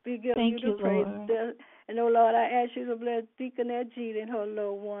 Lord. We give you the praise. And, oh, Lord, I ask you to bless Deaconette Jean and her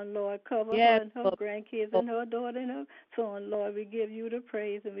little one, Lord. Cover her and her grandkids and her daughter and her son, Lord. We give you the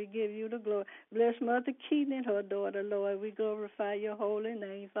praise and we give you the glory. Bless Mother Keaton and her daughter, Lord. We glorify your holy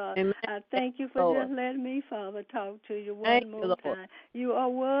name, Father. Amen. I thank you for just letting me, Father, talk to you one more time. You are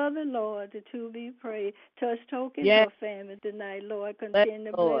worthy, Lord, to be praised. Touch Token and her family tonight, Lord.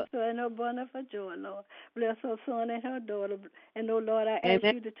 Continue to bless her and her abundance for joy, Lord. Bless her son and her daughter. And, oh, Lord, I ask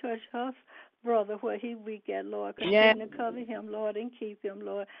you to touch her brother where he weak at, Lord. Continue to cover him, Lord, and keep him,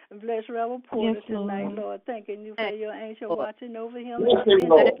 Lord. And bless Reverend Porter tonight, Lord. Thanking you for your angel watching over him and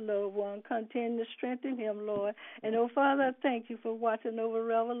his loved one. Continue to strengthen him, Lord. And, oh, Father, I thank you for watching over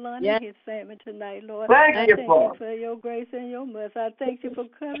Reverend Lund and his family tonight, Lord. Thank you for your grace and your mercy. I thank you for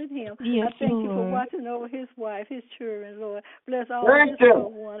covering him. I thank you for watching over his wife, his children, Lord. Bless all his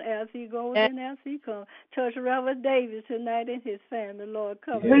loved one as he goes and as he comes. Touch Reverend Davis tonight and his family, Lord.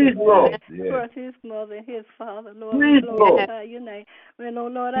 Cover him, Lord. First his mother and his father, Lord. We glorify your name. Well, oh,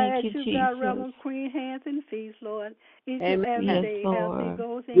 Lord, I ask you, God, Reverend Queen hands and feet, Lord. Each and every day as he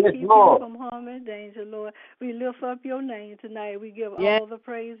goes and keep him from harm and danger, Lord. We lift up your name tonight. We give all the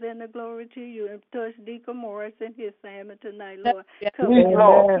praise and the glory to you. And touch Deacon Morris and his family tonight, Lord. Cover him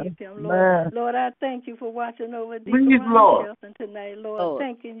and keep him, Lord. Lord, I thank you for watching over Deacon Shelton tonight, Lord.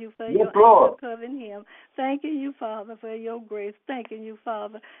 Thanking you for your angel covering him. Thanking you, Father, for your grace. Thanking you,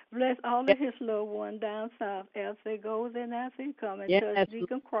 Father. Bless all of his little one down south as they go and as they come. And touch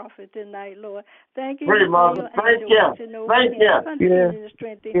Deacon Crawford tonight, Lord. Thank you for your angel watching over him. Continue to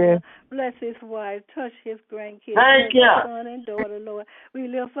strengthen him. Bless his wife. Touch his grandkids. Bless his son and daughter, Lord. We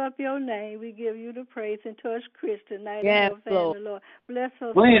lift up your name. We give you the praise and touch Chris tonight and her family, Lord. Bless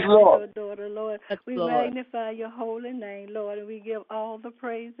her son and her daughter, Lord. We magnify your holy name, Lord, and we give all the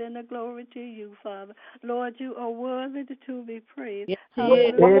praise and the glory to you, Father. Lord, you are worthy to be praised.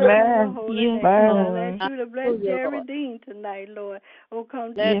 Hallelujah. I ask you to bless Jerry Dean tonight, Lord. Oh,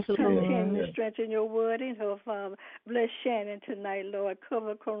 continue to strengthen your word in her, Father. Bless Shannon tonight, Lord.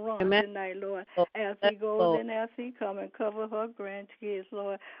 Cover Karan tonight, Lord. As he goes and as he comes, and cover her grandkids,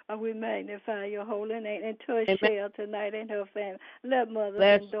 Lord. We magnify your holy name and touch Shell tonight and her family. Let mother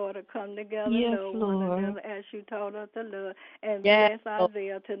and daughter come together, love one another as you taught us to love. And bless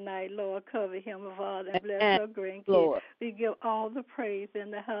Isaiah tonight, Lord. Cover him, Father, and bless her grandkids. We give all the praise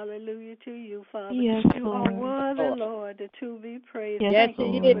and the hallelujah to you, Father. You are worthy, Lord, to be praised. Thank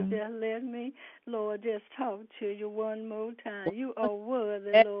you for just letting me, Lord, just talk to you one more time. You are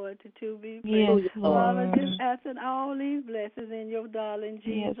worthy, Lord, to be praised. Father, just asking all these blessings in your darling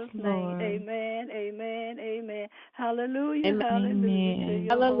Jesus' name. Amen, amen, amen. Hallelujah, hallelujah.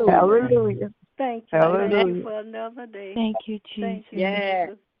 Hallelujah. Thank you. Thank you for another day. Thank you, Jesus. Thank you,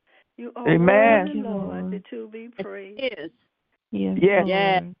 Jesus. You are worthy, Lord, to be praised.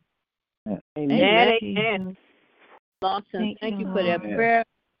 Yes. Amen. Awesome. Thank you for that prayer.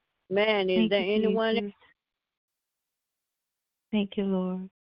 Man, is there anyone else? Thank you, Lord.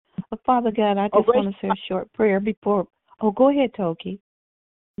 Father God, I just want to say a short prayer before. Oh, go ahead, Toki.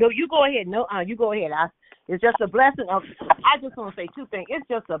 No, you go ahead. No, you go ahead. It's just a blessing. I just want to say two things. It's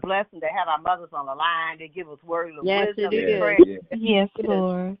just a blessing to have our mothers on the line. They give us words of wisdom and prayer. Yes,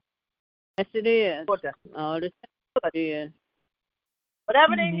 Lord. Yes, it is. All the time it is.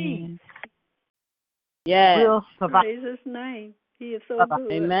 Whatever they need. Yes. We'll praise his name. He is so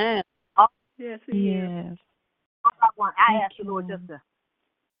good. Amen. Yes, he is. I ask the Lord just to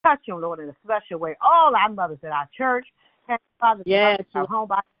touch him, Lord, in a special way. All our mothers at our church, Father, our home,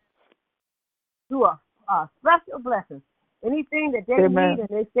 do a special blessing. Anything that they need and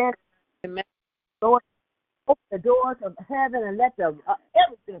they stand, Lord, open the doors of heaven and let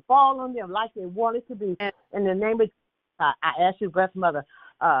everything fall on them like they want it to be. In the name of Jesus, I ask you, bless Mother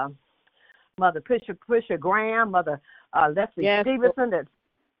Patricia Graham, Mother Leslie Stevenson, that's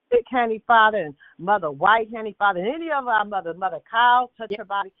sick, Handy Father, and Mother White, Handy Father, and any of our mothers, Mother Kyle, touch her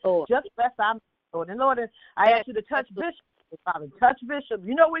body. Just bless our Lord. And Lord, I ask you to touch Bishop, Father. Touch Bishop.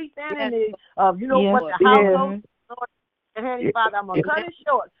 You know where he's standing in. You know what the household, Lord. And Heavenly Father, I'm going to cut it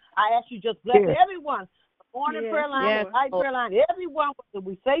short. I ask you just bless everyone. Morning prayer line, night prayer line, everyone. Whether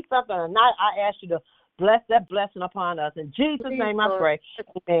we say something or not, I ask you to bless that blessing upon us. In Jesus' name I pray.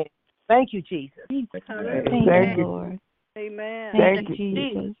 Amen. Thank you, Jesus. Thank you, Lord. Amen. Thank you,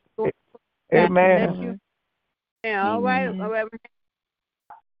 Jesus. Amen. All right.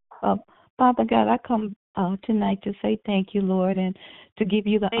 Father God, I come tonight to say thank you, Lord, and to give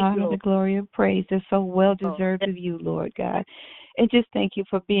you the honor, the glory, and praise that's so well deserved of you, Lord God. And just thank you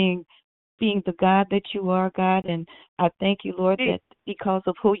for being the God that you are, God. And I thank you, Lord, that because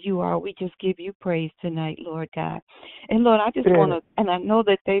of who you are, we just give you praise tonight, Lord God. And Lord, I just want to, and I know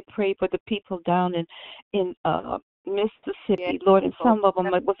that they pray for the people down in Mississippi, Lord, and some of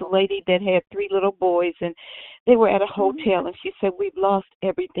them, it was a lady that had 3 little boys, and they were at a hotel, and she said, we've lost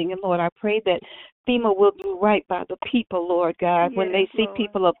everything. And Lord, I pray that FEMA will do right by the people, Lord God. When they see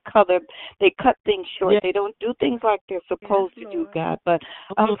people of color, they cut things short. They don't do things like they're supposed to do, God. But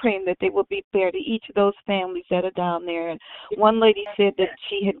I'm praying that they will be fair to each of those families that are down there. And one lady said that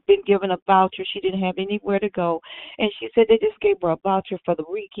she had been given a voucher. She didn't have anywhere to go. And she said they just gave her a voucher for the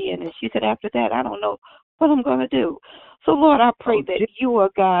weekend. And she said, after that, I don't know what I'm going to do. So, Lord, I pray that you are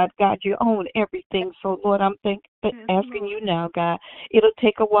God. God, you own everything. So, Lord, I'm asking you now, God, it'll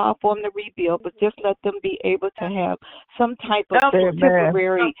take a while for them to rebuild, but just let them be able to have some type of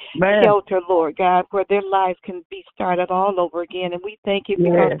temporary shelter, Lord God, where their lives can be started all over again. And we thank you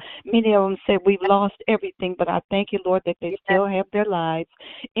because many of them said we've lost everything, but I thank you, Lord, that they still have their lives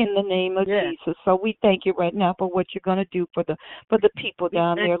in the name of Jesus. So we thank you right now for what you're going to do for the people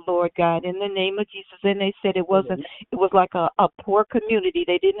down there, Lord God, in the name of Jesus. And they said it was like a poor community.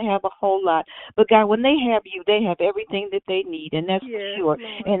 They didn't have a whole lot. But God, when they have you, they have everything that they need, and that's for sure.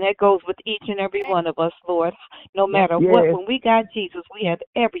 And that goes with each and every one of us, Lord. No matter what, when we got Jesus, we have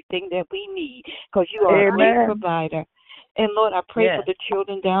everything that we need because you are a great provider. And Lord, I pray for the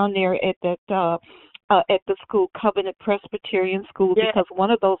children down there at that at the school, Covenant Presbyterian School, because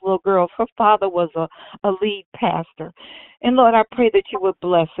one of those little girls, her father was a lead pastor. And Lord, I pray that you would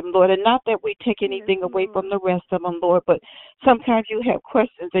bless him, Lord, and not that we take anything away from the rest of them, Lord, but sometimes you have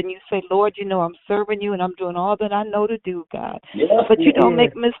questions and you say, Lord, you know, I'm serving you and I'm doing all that I know to do, God. But you don't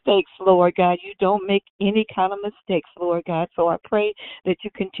make mistakes, Lord God. You don't make any kind of mistakes, Lord God. So I pray that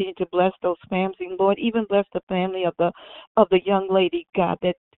you continue to bless those families, and Lord, even bless the family of the young lady, God,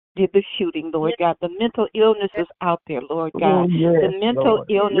 that did the shooting, Lord God. The mental illness is out there, Lord God. The mental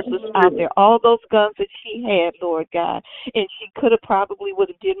illness is out there. All those guns that she had, Lord God, and she could have probably would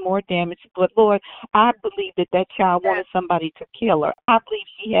have did more damage. But Lord, I believe that child wanted somebody to kill her. I believe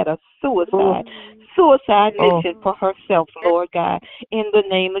she had a suicide mission for herself, Lord God, in the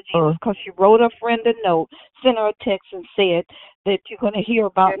name of Jesus, because she wrote her friend a note, sent her a text, and said that you're going to hear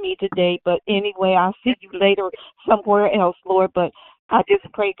about me today, but anyway, I'll see you later somewhere else, Lord. But I just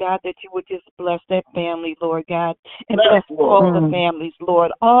pray, God, that you would just bless that family, Lord God, and bless all the families,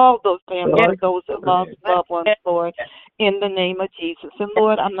 Lord, all those families, those that lost loved ones, Lord, in the name of Jesus. And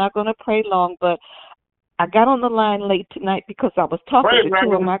Lord, I'm not going to pray long, but I got on the line late tonight because I was talking to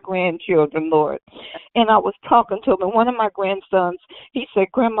 2 of my grandchildren, Lord, and I was talking to them, and one of my grandsons, he said,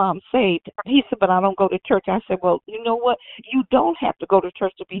 Grandma, I'm saved. He said, but I don't go to church. I said, well, you know what? You don't have to go to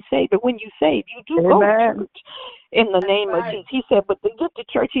church to be saved, but when you save, you do go to church in the name of Jesus. He said, but they get to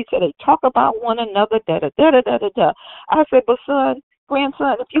church, he said, they talk about one another, da-da-da-da-da-da. I said, but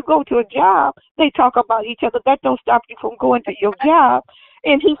grandson, if you go to a job, they talk about each other. That don't stop you from going to your job.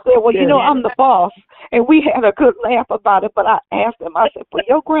 And he said, well, you know, I'm the boss. And we had a good laugh about it. But I asked him, I said, for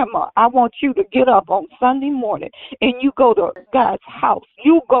your grandma, I want you to get up on Sunday morning and you go to God's house.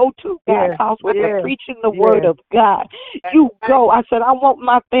 You go to God's house where they're preaching the word of God. You go. I said, I want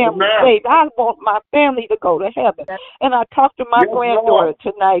my family saved. I want my family to go to heaven. And I talked to my granddaughter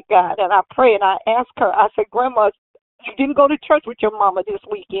tonight, God, and I pray and I asked her, I said, Grandma, you didn't go to church with your mama this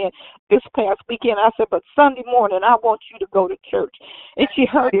past weekend. I said, but Sunday morning, I want you to go to church. And she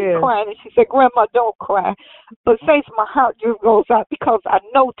heard me crying, and she said, Grandma, don't cry. But saints, my heart just goes out because I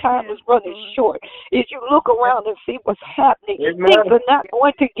know time is running short. As you look around and see what's happening, things are not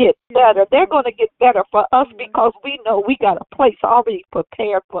going to get better. They're going to get better for us because we know we got a place already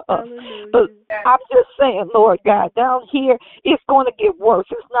prepared for us. But I'm just saying, Lord God, down here, it's going to get worse.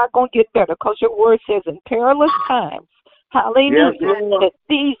 It's not going to get better because your word says in perilous times, Hallelujah. At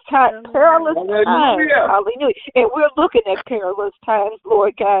these perilous times. Hallelujah. And we're looking at perilous times,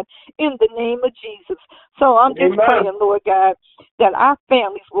 Lord God, in the name of Jesus. So I'm just praying, Lord God, that our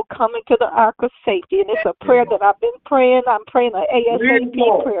families will come into the ark of safety. And it's a prayer that I've been praying. I'm praying an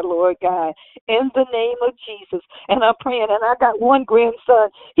ASAP prayer, Lord God, in the name of Jesus. And I'm praying, and I got one grandson.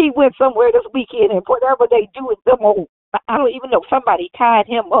 He went somewhere this weekend, and whatever they do with them old, I don't even know, somebody tied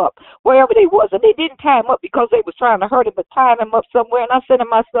him up wherever they was, and they didn't tie him up because they was trying to hurt him, but tied him up somewhere. And I said to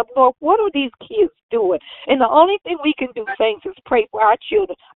myself, Lord, what are these kids doing? And the only thing we can do, saints, is pray for our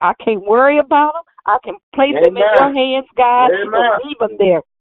children. I can't worry about them. I can place them in your hands, God, and leave them there.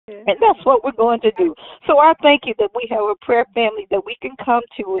 And that's what we're going to do. So I thank you that we have a prayer family that we can come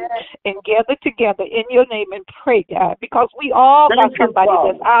to and gather together in your name and pray, God, because we all got somebody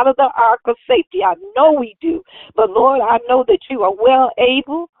that's out of the ark of safety. I know we do. But, Lord, I know that you are well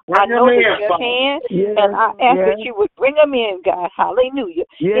able. I know that you can, and I ask that you would bring them in, God. Hallelujah.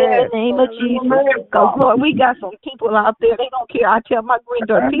 In the name of Jesus. Because, Lord, we got some people out there. They don't care. I tell my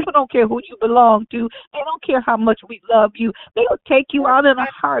granddaughter, people don't care who you belong to. They don't care how much we love you. They'll take you out in a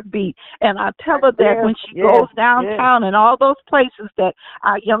heartbeat. And I tell her that when she goes downtown and all those places that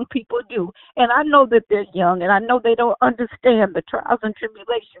our young people do. And I know that they're young, and I know they don't understand the trials and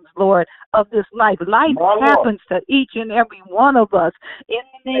tribulations, Lord, of this life. Life happens to each and every one of us. In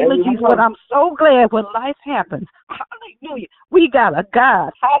the name of Jesus, but I'm so glad when life happens. Hallelujah. We got a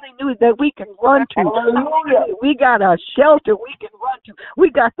God, hallelujah, that we can run to. Hallelujah. We got a shelter we can run to. We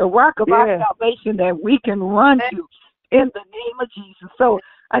got the rock of our salvation that we can run to in the name of Jesus. So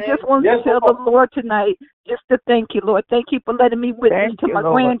I just want to tell the Lord tonight just to thank you, Lord. Thank you for letting me witness to my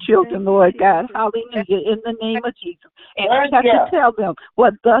grandchildren, Lord God. Hallelujah, in the name of Jesus. And we have to tell them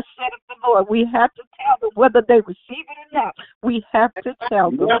what thus saith the Lord. We have to tell them whether they receive it or not. We have to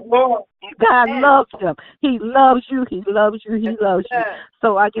tell them. God loves them. He loves you. He loves you. He loves you.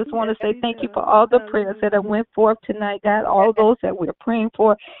 So I just want to say thank you for all the prayers that have went forth tonight, God, all those that we're praying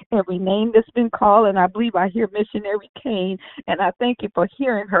for, every name that's been called. And I believe I hear Missionary Kane. And I thank you for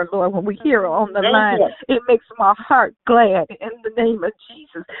hearing her, Lord. When we hear her on the line, it makes my heart glad in the name of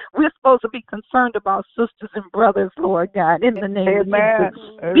Jesus. We're supposed to be concerned about sisters and brothers, Lord God, in the name of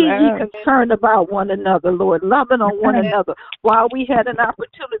Jesus. Be ye concerned about one another, Lord, loving on one another while we had an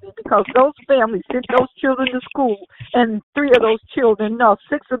opportunity, because those families sent those children to school, and 3 of those children,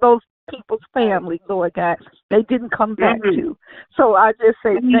 6 of those people's families, Lord God, they didn't come back to. So I just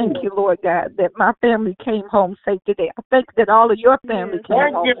say thank you, Lord God, that my family came home safe today. I thank you that all of your family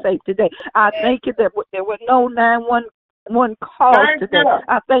came home safe today. I thank you that there were no 911 calls today.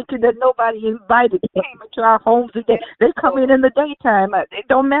 I thank you that nobody invited came into our homes today. They come in the daytime. It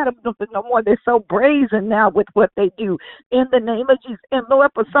don't matter no more. They're so brazen now with what they do. In the name of Jesus. And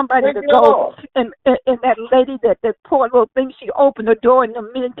Lord, for somebody to go and that lady, that poor little thing, she opened the door and the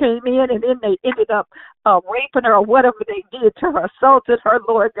men came in, and then they ended up raping her or whatever they did to her, assaulted her,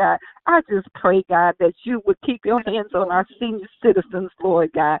 Lord God. I just pray, God, that you would keep your hands on our senior citizens,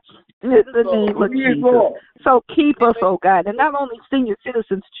 Lord God, in the name of Jesus. So keep us, oh God, and not only senior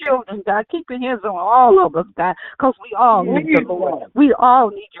citizens, children, God, keep your hands on all of us, God, because we all need the Lord. We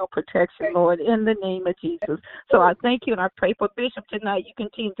all need your protection, Lord, in the name of Jesus. So I thank you, and I pray for Bishop tonight. You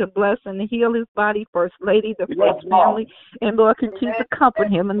continue to bless and heal his body, First Lady, the First Family, and Lord, continue to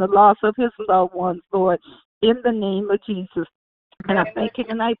comfort him in the loss of his loved ones, Lord, in the name of Jesus. And I thank you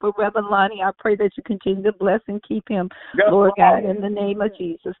tonight for Reverend Lonnie. I pray that you continue to bless and keep him, Lord God, in the name of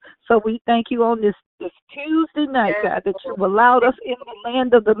Jesus. So we thank you on this Tuesday night, God, that you've allowed us in the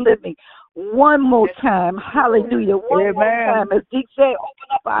land of the living one more time. Hallelujah. One more time. As Zeke said, open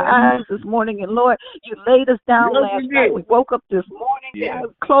up our eyes this morning. And Lord, you laid us down last night. We woke up this morning,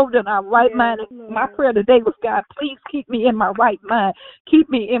 God, clothed in our right mind. And my prayer today was, God, please keep me in my right mind. Keep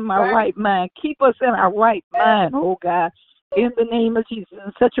me in my right mind. Keep us in our right mind, oh God. In the name of Jesus,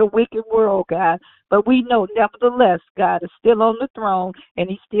 in such a wicked world, God. But we know, nevertheless, God is still on the throne, and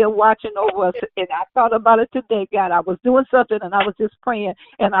he's still watching over us. And I thought about it today, God. I was doing something, and I was just praying,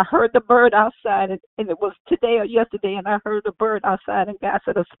 and I heard the bird outside, and it was today or yesterday, and I heard the bird outside, and God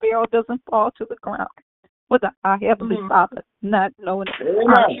said, a sparrow doesn't fall to the ground with our Heavenly Father, not knowing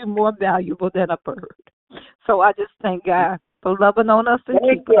aren't you more valuable than a bird. So I just thank God for loving on us and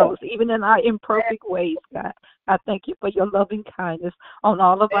keeping us, even in our imperfect ways, God. I thank you for your loving kindness on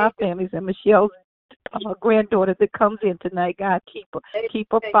all of our families. And Michelle's granddaughter that comes in tonight, God, keep her. Keep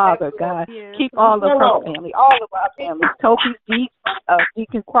her father, God. Keep all of her family, all of our families. Toki's,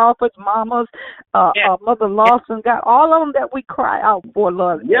 Deacon Crawford's, Mama's, Mother Lawson, God, all of them that we cry out for,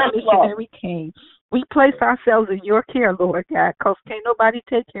 Lord. Missionary King. We place ourselves in your care, Lord God, because can't nobody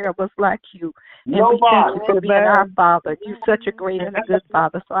take care of us like you. And Nobody. we thank you for being our Father. You're such a great and a good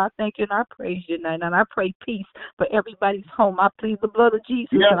Father. So I thank you and I praise you tonight. And I pray peace for everybody's home. I plead the blood of Jesus.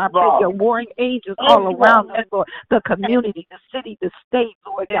 Yes, and I pray your warring angels all around us, Lord. The community, the city, the state,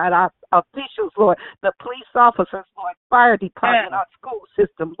 Lord God, our officials, Lord, the police officers, Lord, fire department, our school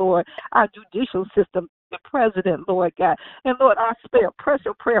system, Lord, our judicial system, the president, Lord God. And Lord, I spare a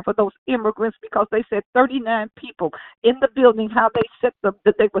special prayer for those immigrants because they said 39 people in the building, how they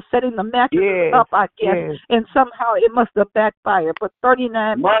that they were setting the mattresses up, I guess, and somehow it must have backfired. But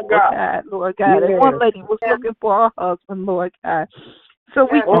 39 people died, Lord God. And one lady was looking for her husband, Lord God. So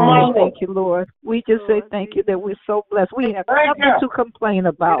we just say thank you, Lord. We just say thank you that we're so blessed. We have nothing to complain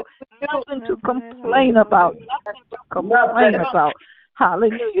about. Nothing to complain about. Nothing to complain about.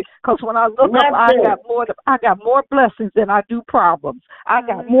 Hallelujah. Because when I look up, I got more blessings than I do problems. I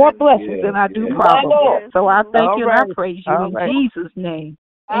got more blessings than I do problems. So I thank you and I praise you in Jesus' name.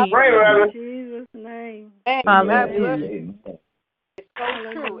 In Jesus' name.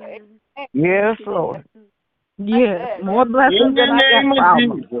 Hallelujah. Yes, Lord. Yes, more blessings than I got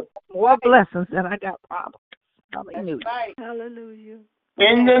problems. More blessings than I got problems. Hallelujah. Hallelujah.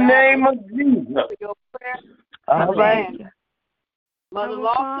 In the name of Jesus. All right. Mother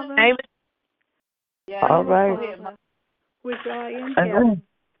Lawson. Yeah. All right. Which are in heaven,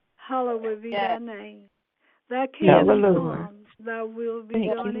 hallowed be thy name. Thy kingdom come, thy will be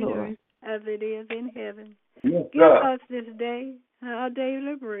done in earth as it is in heaven. Give us this day our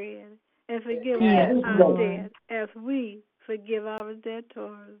daily bread, and forgive us our debt as we forgive our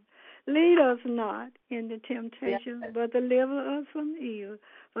debtors. Lead us not into temptation, but deliver us from evil.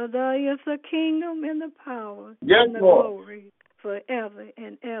 For thine is the kingdom and the power and the glory forever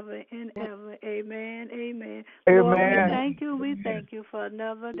and ever and ever. Amen. Amen. Lord, we thank you for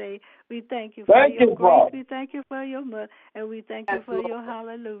another day. We thank you for your grace. We thank you for your mercy. And we thank you for your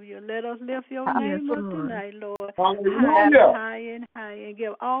hallelujah. Let us lift your name up tonight, Lord. Higher and higher. And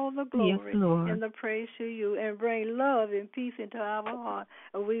give all the glory and the praise to you. And bring love and peace into our heart.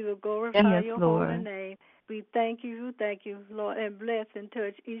 And we will glorify your holy name. We thank you, Lord, and bless and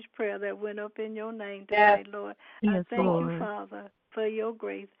touch each prayer that went up in your name tonight, Lord. I thank you, Father, for your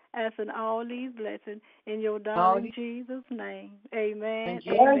grace, asking all these blessings in your darling Jesus' name. Amen.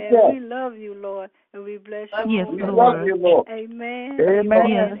 Amen. We love you, Lord, and we bless you. Yes, Lord. Love you, Lord. Amen. Amen.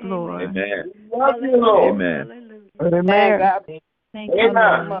 Yes, Lord. Amen. Love you, Lord. Amen. Amen. Thank you,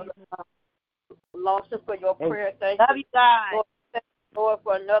 Lord. Lawson, for your prayer. Thank love you, guys. Lord,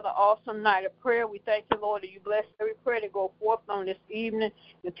 for another awesome night of prayer. We thank you, Lord, that you bless every prayer to go forth on this evening.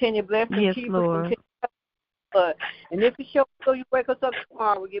 Continue blessing, keep us. And if you show so you wake us up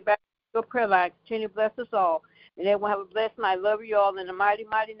tomorrow, we get back to your prayer line. Continue to bless us all. And everyone have a blessed night. Love you all in the mighty,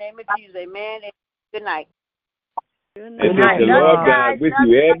 mighty name of Jesus. Amen. And good night. And may the Lord God with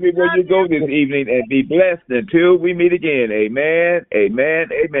you everywhere you go this evening, and be blessed until we meet again. Amen. Amen.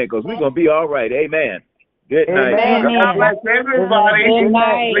 Amen. Because we're going to be all right. Amen. Good night. Amen. God bless everybody. Good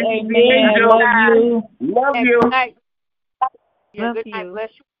night. Amen. Love you. Love you. Good night. Love good you. night. Bless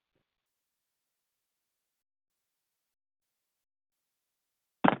you.